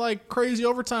probably like crazy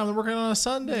overtime. They're working on a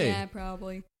Sunday. Yeah,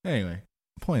 probably. Anyway,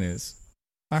 point is,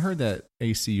 I heard that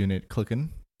AC unit clicking.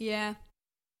 Yeah.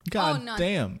 God no.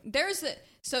 damn.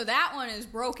 So that one is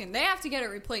broken. They have to get it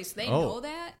replaced. They know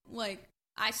that. Like,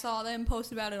 I saw them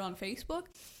post about it on Facebook.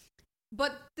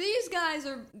 But these guys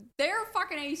their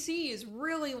fucking AC is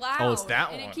really loud. Oh, it's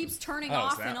that and one. it keeps turning Oh,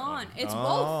 off it's that and on. one. It's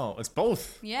both. Oh, it's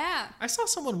both. Yeah. I saw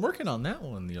someone working on that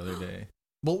one the other day.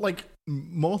 Well, like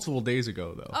multiple days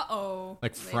ago, though. Uh-oh.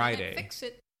 Like They Friday. didn't fix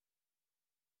it.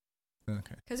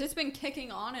 Okay. Because it's been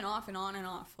kicking on and off and on and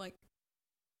off. Like,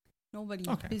 nobody's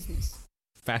Okay. business.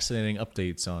 Fascinating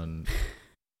updates on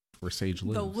where Sage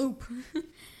lives. The loop.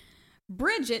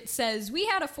 Bridget says, we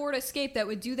had a Ford Escape that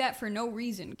would do that for no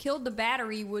reason. Killed the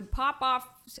battery, would pop off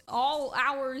all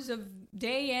hours of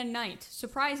day and night.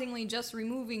 Surprisingly, just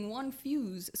removing one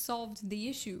fuse solved the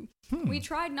issue. We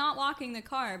tried not locking the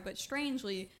car, but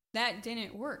strangely, that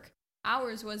didn't work.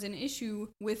 Ours was an issue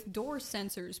with door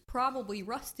sensors, probably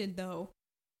rusted though.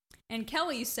 And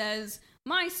Kelly says,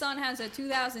 my son has a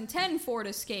 2010 Ford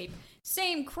Escape.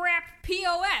 Same crap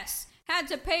POS. Had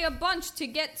to pay a bunch to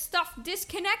get stuff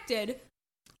disconnected.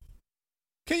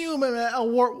 Can you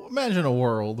imagine a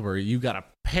world where you gotta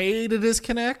pay to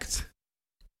disconnect?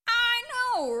 I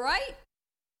know, right?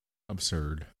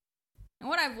 Absurd. And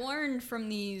what I've learned from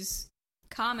these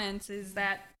comments is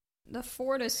that the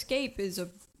Ford Escape is a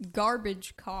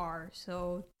garbage car,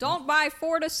 so don't buy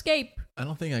Ford Escape. I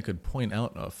don't think I could point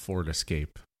out a Ford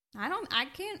Escape. I don't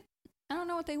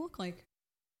know what they look like.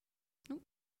 Nope.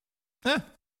 Eh.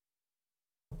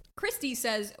 Christy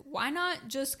says, why not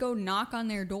just go knock on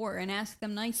their door and ask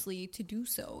them nicely to do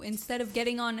so instead of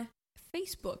getting on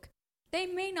Facebook? They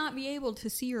may not be able to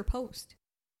see your post.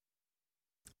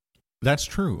 That's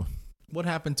true. What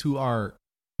happened to our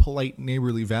polite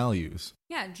neighborly values?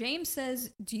 Yeah, James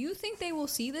says, do you think they will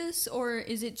see this, or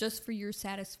is it just for your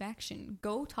satisfaction?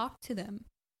 Go talk to them.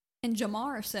 And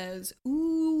Jamar says,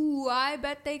 ooh, I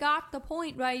bet they got the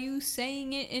point by you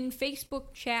saying it in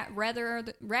Facebook chat rather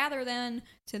than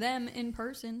to them in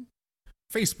person.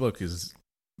 Facebook is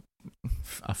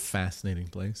a fascinating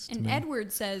place. And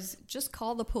Edward says, just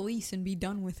call the police and be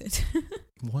done with it.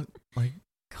 What? Like,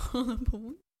 Call the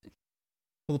police.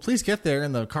 well, the police get there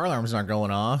and the car alarm's not going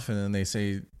off, and then they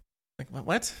say, like,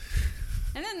 what?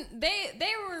 And then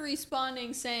they were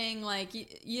responding saying, like,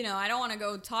 you know, I don't want to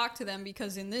go talk to them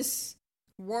because in this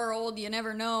world, you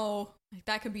never know. Like,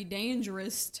 that could be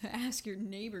dangerous to ask your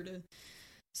neighbor to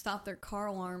stop their car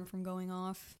alarm from going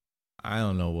off. I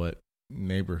don't know what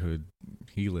neighborhood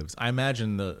he lives. I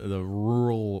imagine the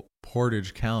rural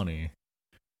Portage County.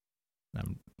 I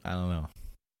don't know.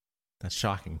 That's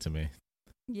shocking to me.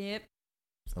 Yep.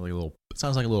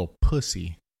 Sounds like a little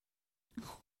pussy.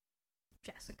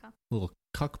 Jessica. Little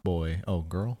cuck boy. Oh,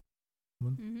 girl.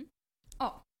 Mm-hmm.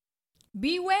 Oh.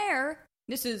 Beware.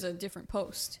 This is a different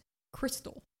post.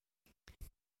 Crystal.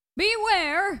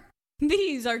 Beware.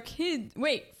 These are kids.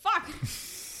 Wait, fuck.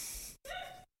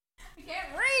 I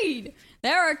can't read.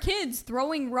 There are kids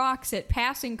throwing rocks at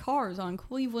passing cars on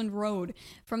Cleveland Road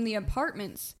from the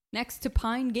apartments next to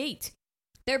Pine Gate.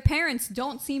 Their parents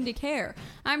don't seem to care.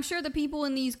 I'm sure the people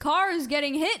in these cars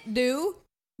getting hit do.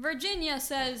 Virginia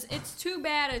says, it's too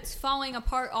bad it's falling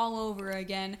apart all over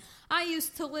again. I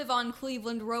used to live on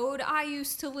Cleveland Road. I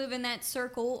used to live in that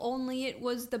circle, only it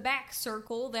was the back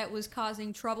circle that was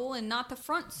causing trouble and not the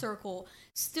front circle.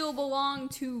 Still belong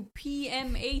to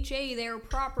PMHA, their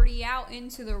property out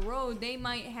into the road. They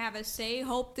might have a say.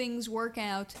 Hope things work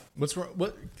out. What's wrong?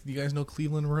 What? Do you guys know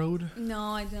Cleveland Road? No,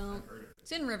 I don't.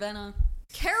 It's in Ravenna.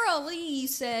 Carol Lee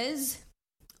says,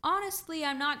 honestly,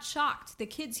 I'm not shocked. The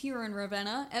kids here in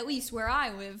Ravenna, at least where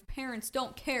I live, parents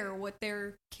don't care what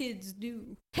their kids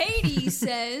do. Katie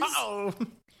says,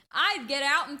 I'd get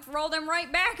out and throw them right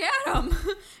back at them.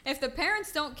 If the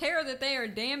parents don't care that they are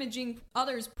damaging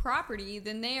others' property,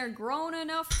 then they are grown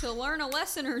enough to learn a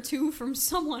lesson or two from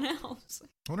someone else.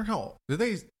 I wonder did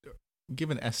they give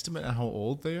an estimate on how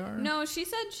old they are? No, she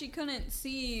said she couldn't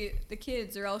see the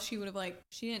kids, or else she would have,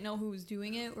 she didn't know who was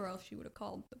doing it, or else she would have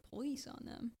called the police on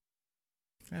them.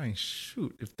 I mean,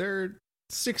 shoot. If they're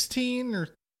 16 or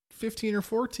 15 or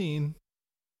 14,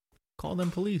 call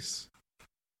them police.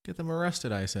 Get them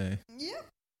arrested, I say. Yep.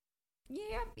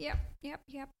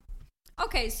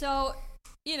 Okay, so,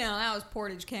 that was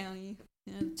Portage County.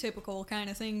 Typical kind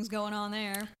of things going on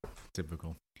there.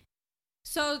 Typical.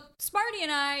 So, Sparty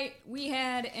and I, we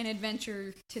had an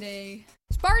adventure today.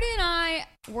 Sparty and I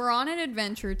were on an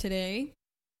adventure today.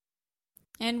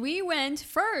 And we went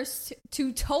first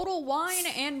to Total Wine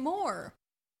and More.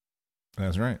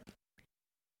 That's right.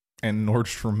 And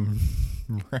Nordstrom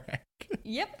Rack.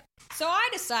 Yep. So I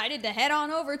decided to head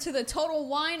on over to the Total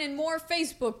Wine and More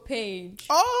Facebook page.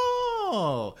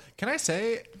 Oh! Can I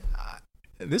say,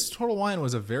 this Total Wine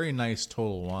was a very nice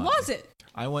Total Wine. Was it?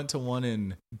 I went to one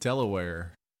in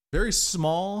Delaware. Very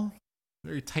small,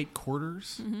 very tight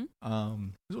quarters. Mm-hmm.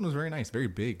 This one was very nice, very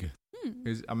big.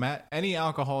 There's any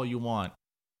alcohol you want.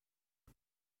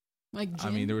 Like gin?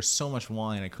 I mean, there was so much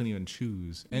wine I couldn't even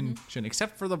choose, and gin,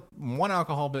 except for the one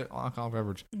alcohol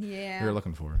beverage we were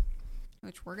looking for.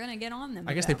 Which we're gonna get on them.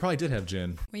 I guess they probably did have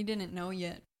gin. We didn't know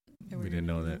yet. We didn't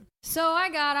know that. So I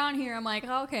got on here. I'm like,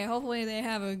 okay, hopefully they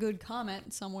have a good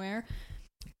comment somewhere.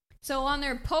 So on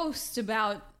their post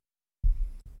about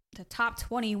the top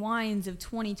 20 wines of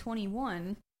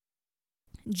 2021,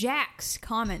 Jax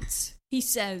comments. He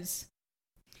says,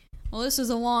 Well, this is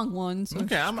a long one, so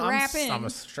Okay, I'm strap in. a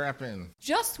strap in.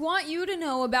 Just want you to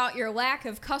know about your lack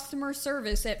of customer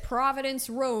service at Providence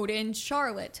Road in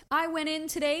Charlotte. I went in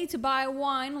today to buy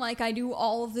wine like I do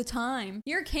all of the time.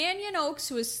 Your Canyon Oaks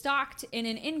was stocked in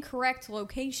an incorrect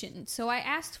location, so I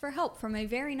asked for help from a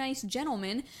very nice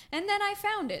gentleman, and then I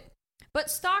found it. But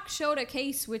stock showed a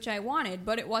case which I wanted,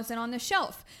 but it wasn't on the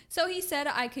shelf. So he said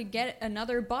I could get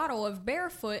another bottle of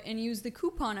Barefoot and use the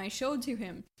coupon I showed to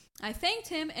him. I thanked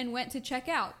him and went to check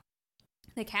out.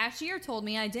 The cashier told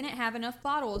me I didn't have enough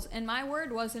bottles, and my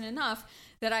word wasn't enough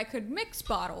that I could mix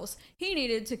bottles. He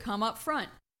needed to come up front.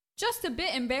 Just a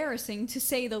bit embarrassing, to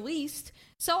say the least.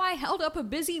 So I held up a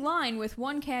busy line with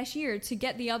one cashier to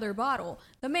get the other bottle.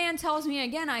 The man tells me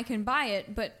again I can buy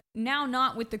it, but now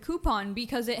not with the coupon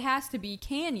because it has to be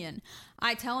Canyon.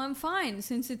 I tell him fine,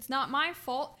 since it's not my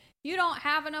fault. You don't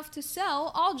have enough to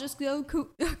sell, I'll just go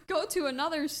to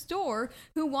another store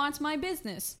who wants my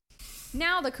business.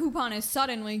 Now the coupon is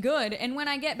suddenly good, and when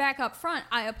I get back up front,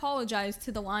 I apologize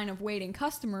to the line of waiting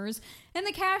customers, and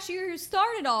the cashier who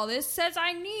started all this says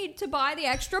I need to buy the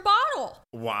extra bottle.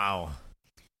 Wow.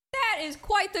 That is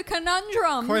quite the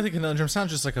conundrum. Quite the conundrum. Sounds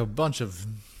just like a bunch of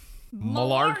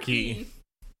malarkey.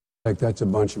 Like that's a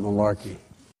bunch of malarkey.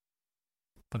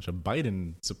 Bunch of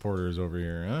Biden supporters over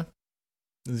here, huh?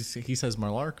 He says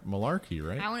malarkey,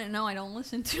 right? I wouldn't know. I don't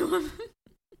listen to him.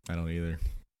 I don't either.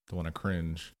 Don't want to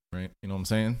cringe, right? You know what I'm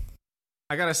saying?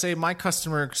 I gotta say, my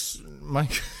customer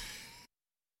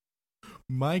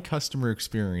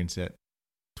experience at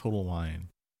Total Wine,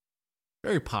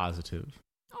 very positive.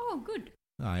 Oh, good.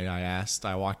 I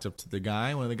walked up to the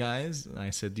guy, one of the guys, and I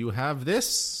said, "Do you have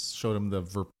this?" Showed him the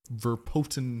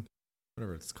Verpoten,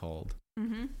 whatever it's called,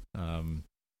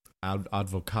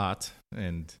 Advocat,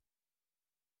 and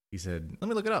he said, "Let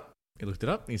me look it up." He looked it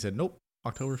up, and he said, "Nope,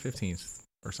 October 15th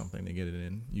or something to get it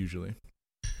in, usually."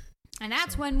 And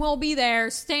that's when we'll be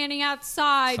there, standing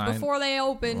outside Sign- before they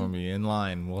open. We'll be in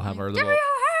line. We'll have our Do little... you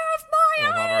have my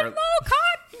animal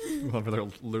cut? We'll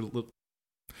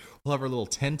have our little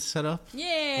tent set up.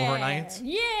 Yeah. Overnight.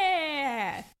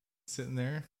 Yeah. Sitting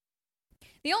there.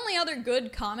 The only other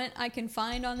good comment I can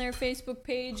find on their Facebook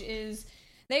page is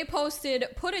they posted,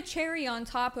 put a cherry on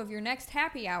top of your next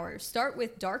happy hour. Start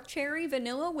with dark cherry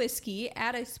vanilla whiskey,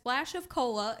 add a splash of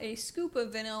cola, a scoop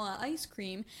of vanilla ice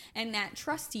cream, and that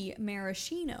trusty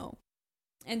maraschino.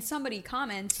 And somebody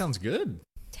comments, Sounds good.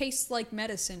 tastes like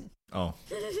medicine. Oh.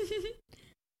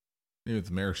 Maybe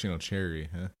it's maraschino cherry,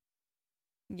 huh?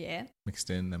 Yeah. Mixed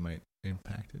in, that might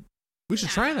impact it. We should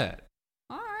try that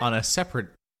All right. on a separord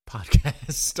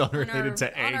podcast unrelated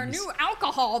to eggs. On our new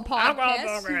alcohol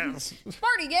podcast.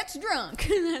 Sparty gets drunk.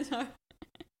 To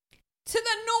the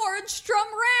Nordstrom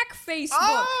Rack Facebook.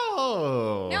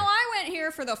 Oh! Now, I went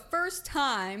here for the first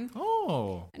time.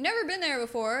 Oh. I've never been there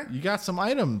before. You got some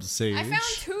items, Sage. I found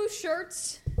 2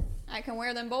 shirts. I can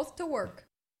wear them both to work.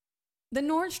 The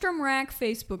Nordstrom Rack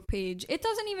Facebook page. It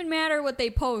doesn't even matter what they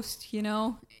post, you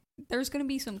know. There's going to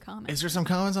be some comments. Is there some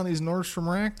comments on these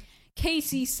Nordstrom Rack?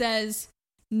 Casey says,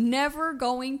 never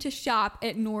going to shop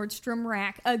at Nordstrom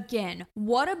Rack again.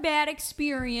 What a bad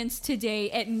experience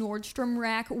today at Nordstrom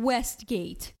Rack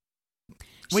Westgate.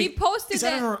 She posted is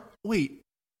that. Wait.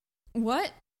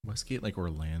 What? Westgate, like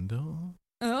Orlando?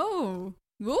 Oh.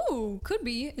 Ooh, could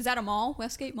be. Is that a mall?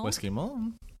 Westgate Mall? Westgate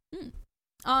Mall?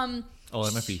 Oh,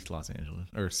 that might be Los Angeles.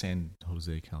 Or San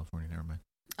Jose, California. Never mind.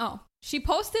 Oh, she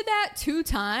posted that 2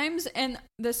 times, and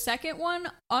the second one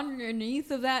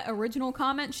underneath of that original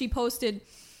comment, she posted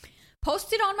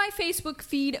on my Facebook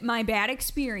feed, my bad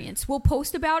experience. We'll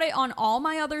post about it on all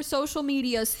my other social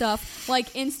media stuff,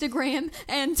 like Instagram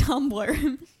and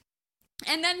Tumblr.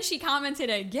 And then she commented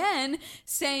again,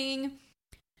 saying,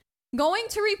 going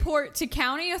to report to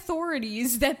county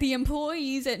authorities that the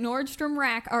employees at Nordstrom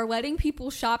Rack are letting people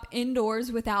shop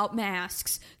indoors without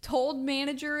masks. Told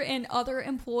manager and other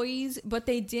employees, but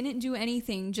they didn't do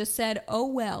anything. Just said, oh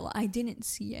well, I didn't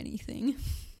see anything.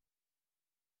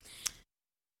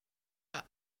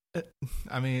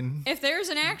 I mean... If there's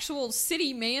an actual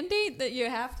city mandate that you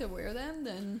have to wear them,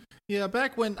 then... Yeah,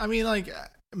 back when... I mean, like,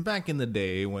 back in the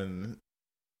day when...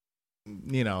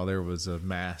 You know, there was a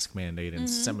mask mandate in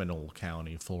Seminole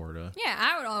County, Florida. Yeah,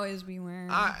 I would always be wearing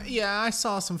them. I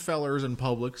saw some fellers in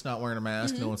Publix not wearing a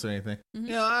mask. No one said anything.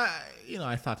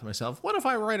 I thought to myself, what if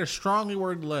I write a strongly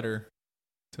worded letter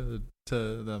to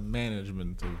the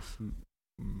management of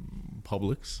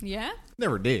Publix? Yeah?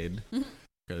 Never did,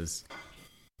 because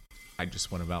I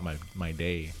just went about my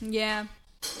day. Yeah.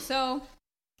 So,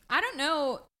 I don't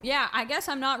know. Yeah, I guess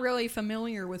I'm not really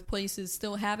familiar with places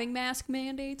still having mask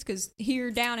mandates, because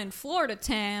here down in Florida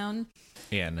town...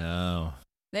 Yeah, no.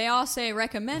 They all say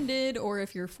recommended, or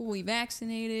if you're fully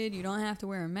vaccinated, you don't have to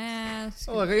wear a mask.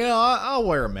 Look, I'll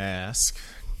wear a mask.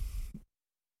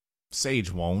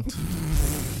 Sage won't.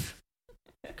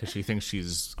 Because she thinks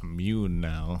she's immune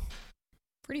now.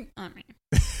 I mean,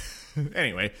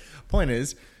 Anyway, point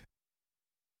is,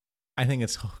 I think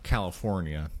it's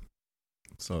California.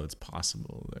 So it's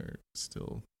possible they're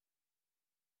still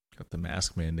got the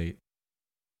mask mandate.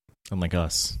 Unlike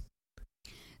us.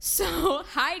 so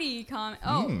Heidi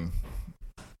Oh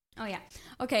yeah.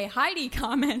 Okay, Heidi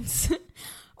comments.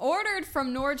 Ordered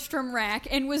from Nordstrom Rack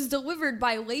and was delivered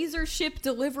by Laser Ship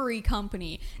Delivery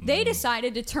Company. They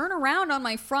decided to turn around on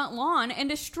my front lawn and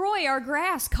destroy our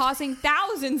grass, causing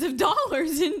thousands of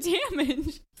dollars in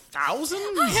damage.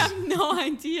 Thousands? I have no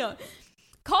idea.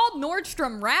 Called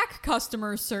Nordstrom Rack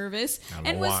customer service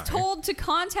and was why. told to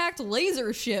contact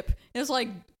Laser Ship. It's like,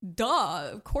 duh,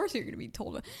 of course you're going to be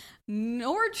told.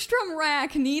 Nordstrom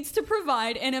Rack needs to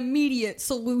provide an immediate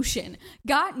solution.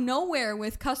 Got nowhere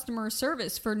with customer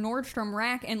service for Nordstrom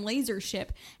Rack and Laser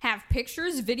Ship. Have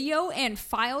pictures, video, and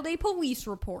filed a police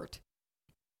report.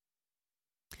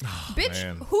 Bitch,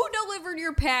 man. who delivered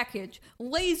your package?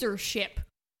 Laser Ship.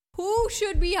 Who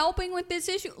should be helping with this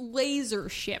issue? Laser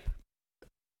Ship.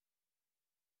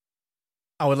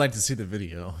 I would like to see the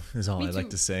video, is all Me I'd like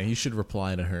too. to say. You should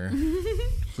reply to her.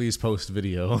 Please post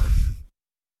video.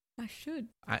 I should.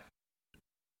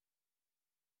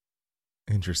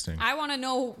 Interesting. I want to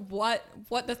know what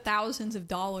the thousands of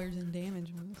dollars in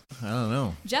damage was. I don't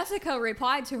know. Jessica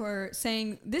replied to her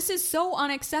saying, "This is so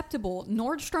unacceptable.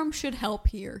 Nordstrom should help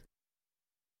here."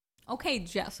 Okay,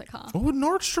 Jessica. What would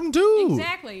Nordstrom do?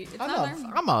 Exactly. It's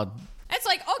it's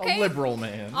like, okay, a liberal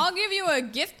man. I'll give you a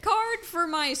gift card for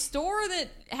my store that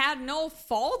had no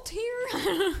fault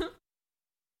here.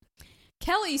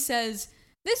 Kelly says,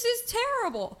 "This is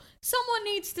terrible. Someone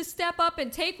needs to step up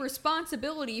and take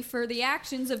responsibility for the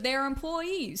actions of their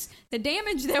employees. The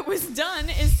damage that was done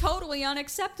is totally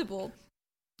unacceptable.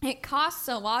 It costs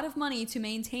a lot of money to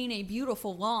maintain a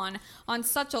beautiful lawn on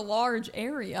such a large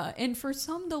area, and for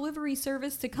some delivery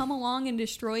service to come along and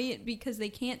destroy it because they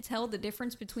can't tell the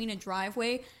difference between a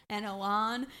driveway and a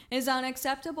lawn is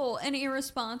unacceptable and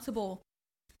irresponsible.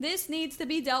 This needs to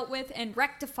be dealt with and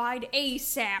rectified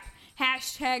ASAP.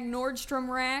 Hashtag Nordstrom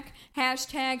Rack.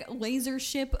 Hashtag Laser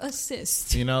Ship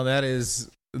Assist." You know, that is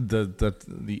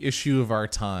the issue of our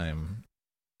time.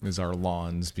 Is our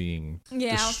lawns being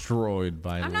destroyed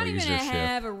by I'm not even Laser going to Ship.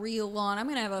 have a real lawn. I'm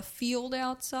going to have a field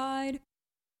outside.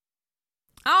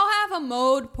 I'll have a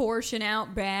mowed portion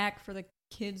out back for the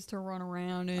kids to run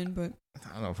around in, but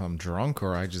I don't know if I'm drunk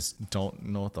or I just don't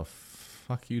know what the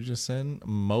fuck you just said.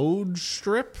 Mode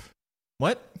strip?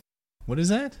 What? What is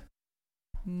that?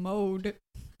 mowed.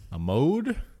 A mode?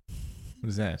 What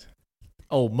is that?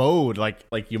 Oh, mode, like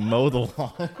you mow the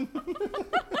lawn.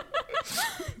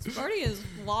 Sparty has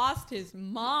lost his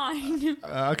mind.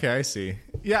 Okay, I see.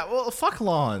 Yeah, well, fuck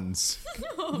lawns.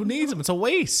 Who needs them? It's a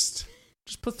waste.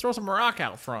 Just throw some rock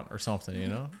out front or something, you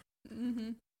know?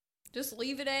 Mm-hmm. Just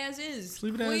leave it as is. Just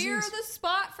leave it Clear as is. the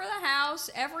spot for the house.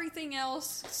 Everything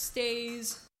else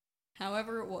stays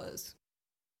however it was.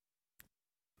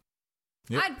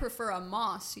 Yep. I'd prefer a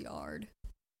moss yard.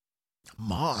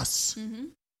 Moss. Mm-hmm.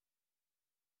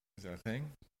 Is that a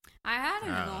thing? I had it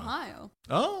in Ah. Ohio,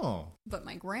 Oh. but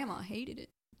my grandma hated it.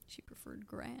 She preferred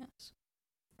grass.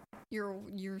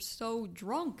 You're so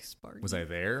drunk, Sparty. Was I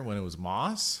there when it was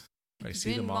moss? Did I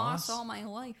see the Been moss? all my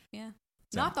life, yeah.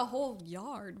 that- Not the whole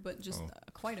yard, but just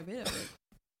quite a bit of it.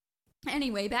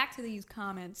 Anyway, back to these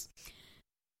comments.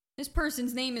 This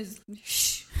person's name is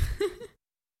Shh.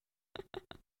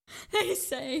 They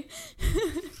say,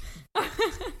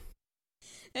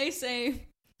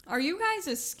 "Are you guys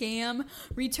a scam?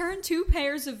 Return 2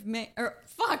 pairs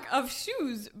of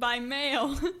shoes by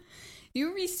mail.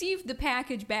 You received the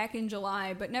package back in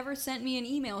July, but never sent me an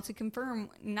email to confirm,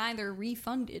 neither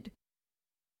refunded.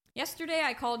 Yesterday,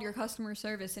 I called your customer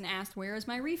service and asked, where is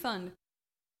my refund?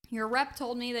 Your rep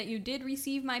told me that you did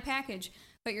receive my package,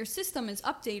 but your system is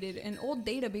updated and old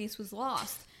database was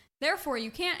lost. Therefore, you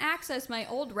can't access my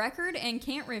old record and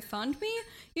can't refund me?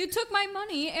 You took my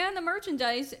money and the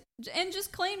merchandise and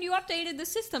just claimed you updated the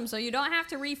system so you don't have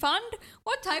to refund?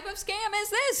 What type of scam is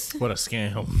this?" What a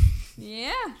scam.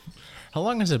 Yeah, How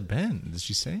long has it been? Did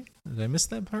she say? Did I miss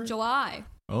that part? July.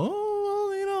 Oh,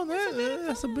 well, you know,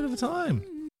 that's a bit of a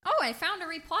time. Oh, I found a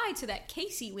reply to that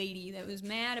Casey lady that was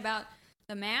mad about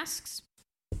the masks.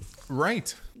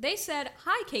 Right. They said,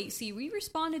 "Hi, Casey. We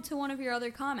responded to one of your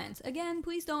other comments. Again,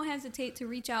 please don't hesitate to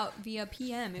reach out via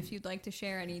PM if you'd like to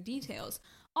share any details.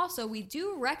 Also, we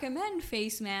do recommend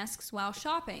face masks while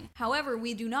shopping. However,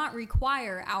 we do not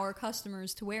require our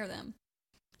customers to wear them.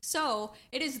 So,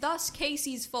 it is thus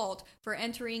Casey's fault for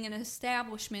entering an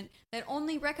establishment that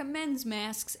only recommends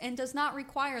masks and does not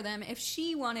require them if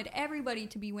she wanted everybody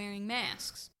to be wearing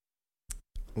masks.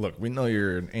 Look, we know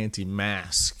you're an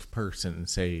anti-mask person,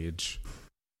 Sage.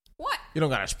 What? You don't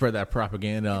gotta spread that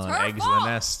propaganda on her eggs in fault. the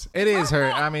nest. It is her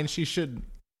her. fault. I mean, she should,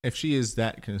 if she is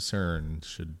that concerned,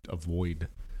 should avoid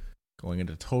going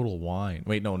into Total Wine.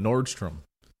 Wait, no, Nordstrom.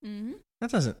 Mm-hmm.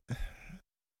 That doesn't.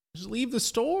 Just leave the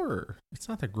store. It's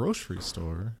not the grocery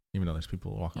store. Even though there's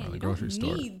people walking around the grocery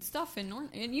store. You need stuff in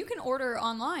and you can order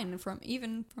online from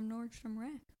Nordstrom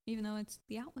Rack, even though it's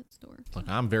the outlet store. Look,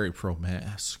 I'm very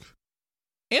pro-mask.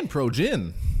 And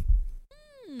pro-gin.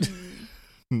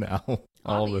 Now,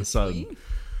 all of a sudden.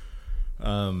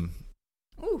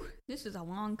 Ooh, this is a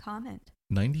long comment.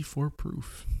 94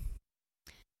 proof.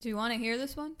 Do you want to hear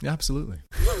this one? Yeah, absolutely.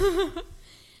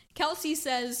 Kelsey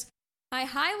says, I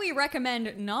highly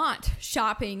recommend not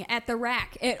shopping at the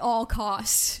Rack at all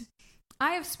costs.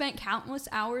 I have spent countless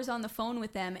hours on the phone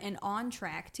with them and on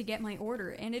track to get my order,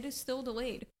 and it is still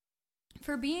delayed.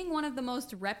 For being one of the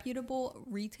most reputable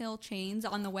retail chains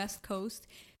on the West Coast,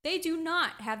 they do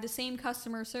not have the same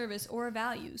customer service or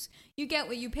values. You get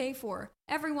what you pay for.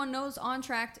 Everyone knows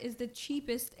OnTrack is the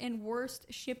cheapest and worst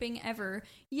shipping ever,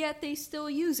 yet they still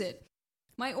use it.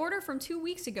 My order from 2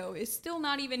 weeks ago is still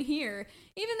not even here,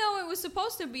 even though it was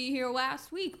supposed to be here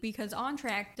last week because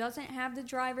OnTrack doesn't have the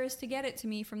drivers to get it to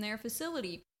me from their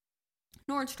facility.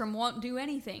 Nordstrom won't do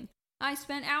anything. I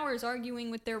spent hours arguing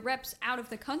with their reps out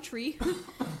of the country.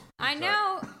 I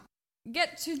now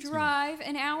get to drive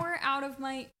an hour out of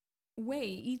my way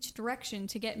each direction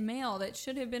to get mail that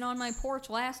should have been on my porch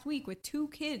last week with 2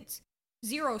 kids.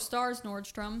 0 stars,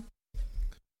 Nordstrom.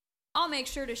 I'll make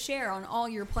sure to share on all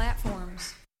your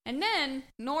platforms. And then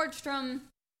Nordstrom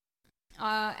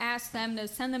asked them to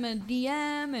send them a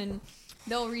DM and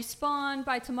they'll respond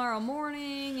by tomorrow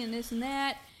morning and this and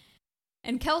that.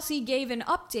 And Kelsey gave an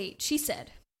update. She said,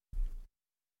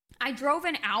 I drove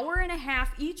an hour and a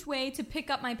half each way to pick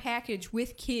up my package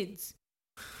with kids.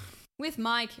 With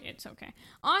my kids, okay.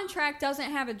 OnTrack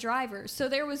doesn't have a driver, so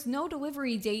there was no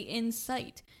delivery date in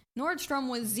sight. Nordstrom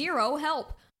was 0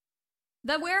 help.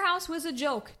 The warehouse was a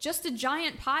joke, just a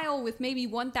giant pile with maybe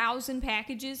 1,000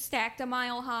 packages stacked a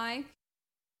mile high.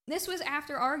 This was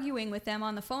after arguing with them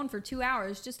on the phone for 2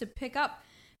 hours just to pick up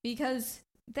because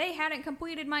they hadn't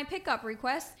completed my pickup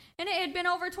request and it had been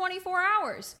over 24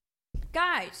 hours.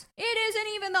 Guys, it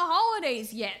isn't even the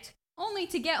holidays yet. Only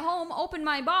to get home, open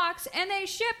my box, and they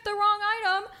shipped the wrong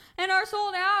item and are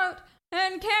sold out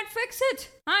and can't fix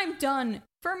it. I'm done.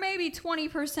 For maybe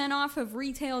 20% off of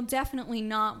retail, definitely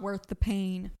not worth the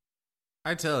pain.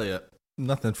 I tell you,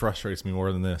 nothing frustrates me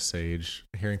more than this, Sage.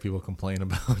 Hearing people complain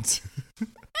about.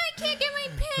 I can't get my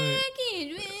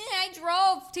package. I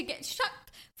drove to get shut.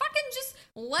 Fucking just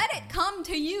let it come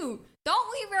to you.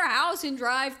 Don't leave your house and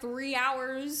drive 3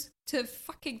 hours to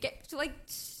fucking get to like.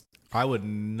 I would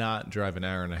not drive an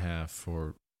hour and a half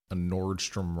for a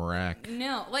Nordstrom Rack.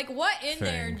 No, like what in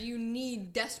there thing. do you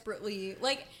need desperately?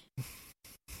 Like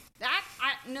that?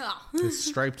 No. It's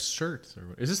striped shirts.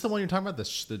 Is this the one you're talking about?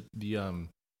 The Yeah.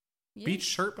 beach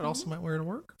shirt, but also might wear to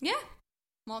work. Yeah.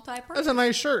 Multi-purpose. That's a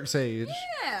nice shirt, Sage.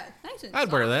 Yeah. Nice and I'd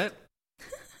wear soft. that.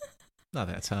 Not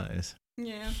that size.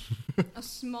 Yeah. A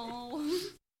small.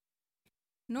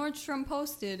 Nordstrom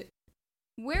posted,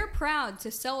 we're proud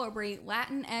to celebrate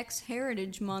Latinx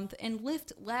Heritage Month and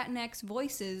lift Latinx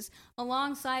voices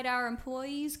alongside our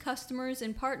employees, customers,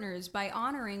 and partners by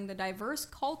honoring the diverse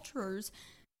cultures'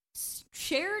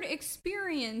 shared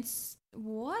experience.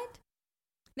 What?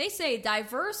 They say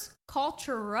diverse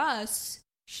cultures,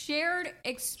 shared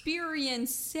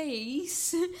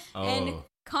experiences, and Oh.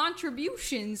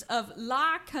 contributions of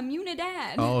la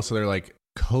comunidad. Oh, so they're like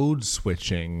code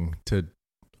switching to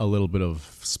a little bit of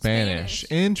Spanish.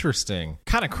 Spanish. Interesting.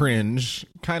 Kind of cringe.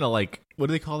 Kind of like, what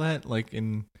do they call that? Like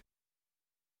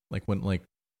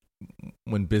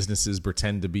when businesses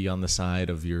pretend to be on the side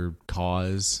of your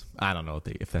cause. I don't know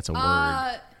if that's a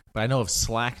word. But I know of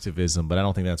slacktivism, but I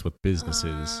don't think that's what business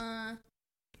is.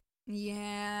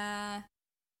 Yeah.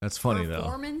 That's funny though.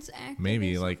 Performance activism?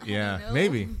 Maybe like, I yeah, don't know.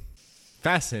 maybe.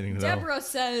 Fascinating though. Deborah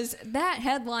says that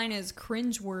headline is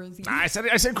cringeworthy. I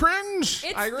said cringe.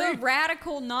 It's I agree. the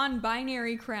radical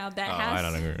non-binary crowd that I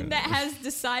don't agree. has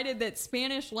decided that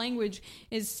Spanish language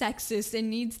is sexist and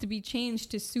needs to be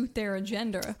changed to suit their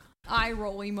agenda. Eye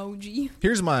roll emoji.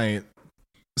 Here's my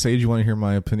Sage. You want to hear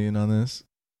my opinion on this?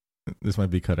 This might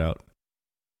be cut out.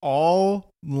 All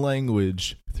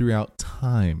language throughout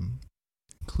time,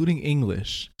 including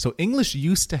English. So English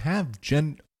used to have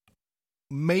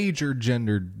major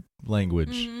gendered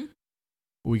language. Mm-hmm.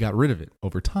 We got rid of it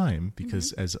over time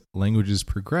because as languages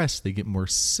progress, they get more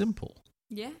simple.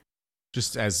 Yeah.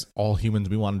 Just as all humans,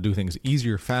 we want to do things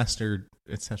easier, faster,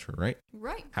 etc., right?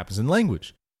 Right. Happens in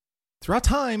language. Throughout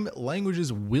time,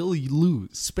 languages will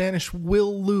lose. Spanish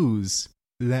will lose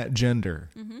that gender.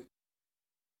 Mm-hmm.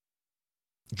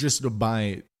 Just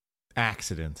by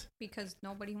accident. Because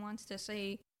nobody wants to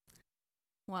say,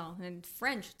 well, in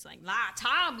French, it's like la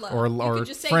table. Or you could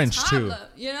just say French, table, too.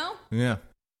 You know? Yeah.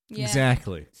 Yeah.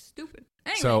 Exactly. Stupid.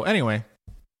 Anyway, So anyway,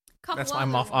 couple that's why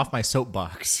I'm other- off my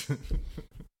soapbox.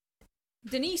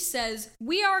 Denise says,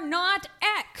 we are not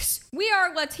X. We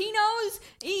are Latinos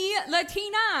y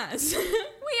Latinas. We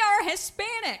are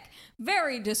Hispanic.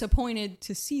 Very disappointed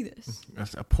to see this.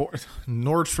 That's a poor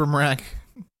Nordstrom Rack.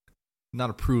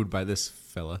 Not approved by this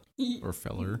fella or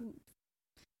feller,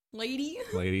 Lady.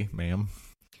 lady, ma'am.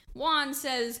 Juan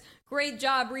says, great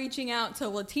job reaching out to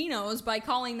Latinos by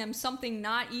calling them something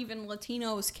not even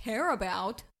Latinos care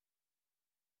about.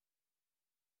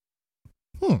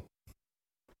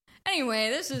 Anyway,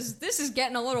 this is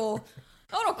getting a little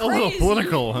crazy. A little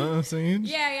political, huh, Sage?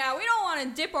 Yeah, we don't want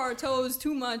to dip our toes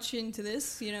too much into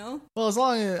this, you know? Well, as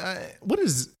long as what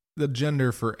is the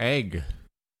gender for egg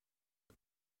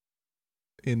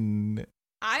in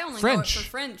I only know it French? for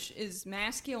French is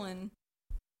masculine.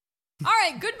 All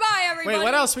right, goodbye, everybody. Wait,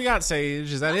 what else we got,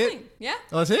 Sage? Is that Nothing. it? Yeah.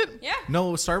 Oh, that's it? Yeah.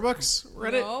 No Starbucks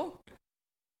Reddit? No.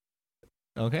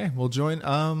 Okay, we'll join.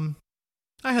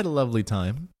 I had a lovely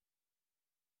time.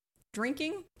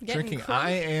 Drinking? Getting Drinking.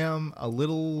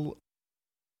 crunk?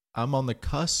 I'm on the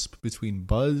cusp between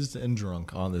buzzed and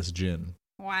drunk on this gin.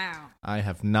 Wow. I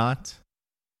don't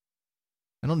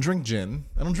drink gin.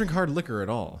 I don't drink hard liquor at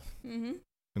all. Mm-hmm.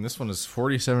 And this one is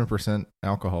 47%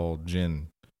 alcohol gin.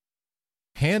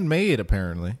 Handmade,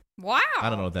 apparently. Wow. I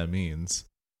don't know what that means.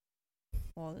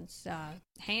 Well, it's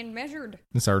hand measured.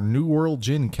 It's our New World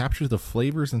gin. Captures the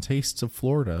flavors and tastes of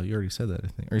Florida. You already said that, I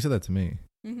think. Or you said that to me.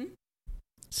 Mm-hmm.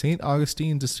 St.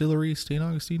 Augustine Distillery, St.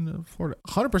 Augustine, Florida.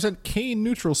 100% cane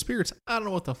neutral spirits. I don't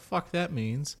know what the fuck that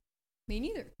means. Me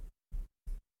neither.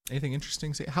 Anything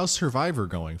interesting? How's Survivor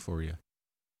going for you?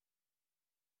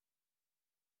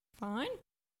 Fine.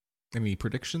 Any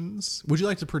predictions? Would you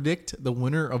like to predict the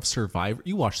winner of Survivor?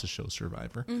 You watched the show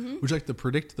Survivor. Mm-hmm. Would you like to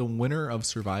predict the winner of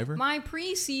Survivor? My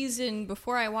preseason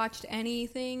before I watched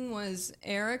anything was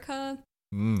Erica.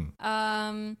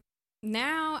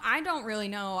 Now I don't really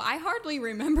know. I hardly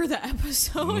remember the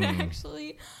episode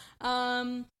actually.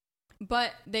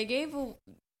 But they didn't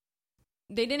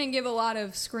give a lot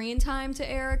of screen time to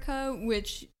Erica,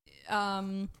 which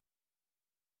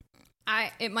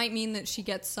it might mean that she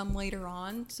gets some later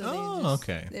on. So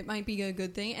okay. It might be a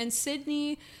good thing. And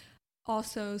Sydney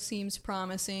also seems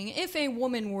promising if a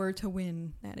woman were to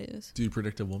win, that is. Do you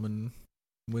predict a woman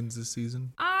wins this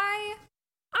season? I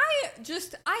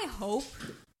hope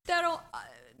that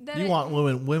you want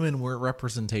women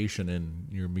representation in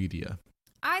your media.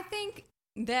 I think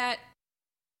that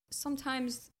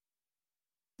sometimes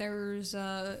there's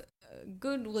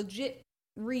good legit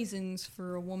reasons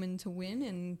for a woman to win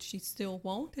and she still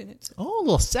won't, and it's a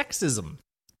little sexism.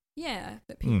 Yeah,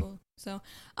 that people so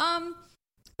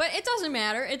but it doesn't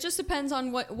matter. It just depends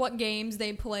on what games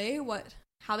they play,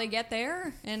 how they get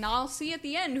there, and I'll see at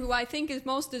the end who I think is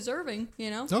most deserving, you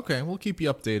know? Okay, we'll keep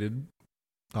you updated,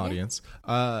 audience.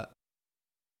 Yeah.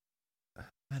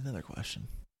 Another question.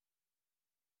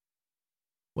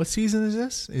 What season is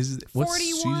this? What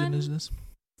 41. season is this?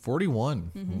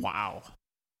 41. Mm-hmm. Wow.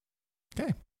 Okay.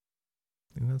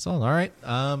 I think that's all. All right.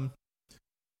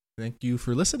 Thank you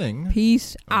for listening.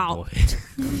 Peace out.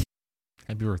 Boy.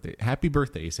 Happy birthday. Happy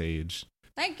birthday, Sage.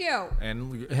 Thank you.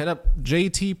 And head up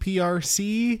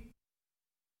JTPRC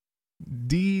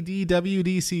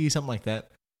DDWDC, something like that,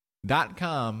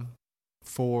 .com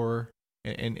for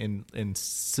and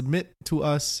submit to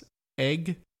us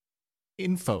egg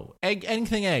info.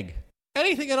 Anything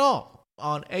at all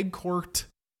on Egg Court,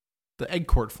 the Egg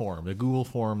Court form, the Google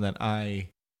form that I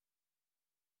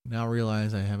now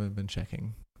realize I haven't been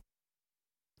checking.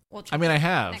 I mean, I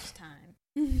have. Next time.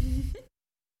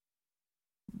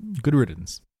 Good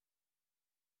riddance.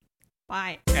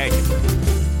 Bye. Egg.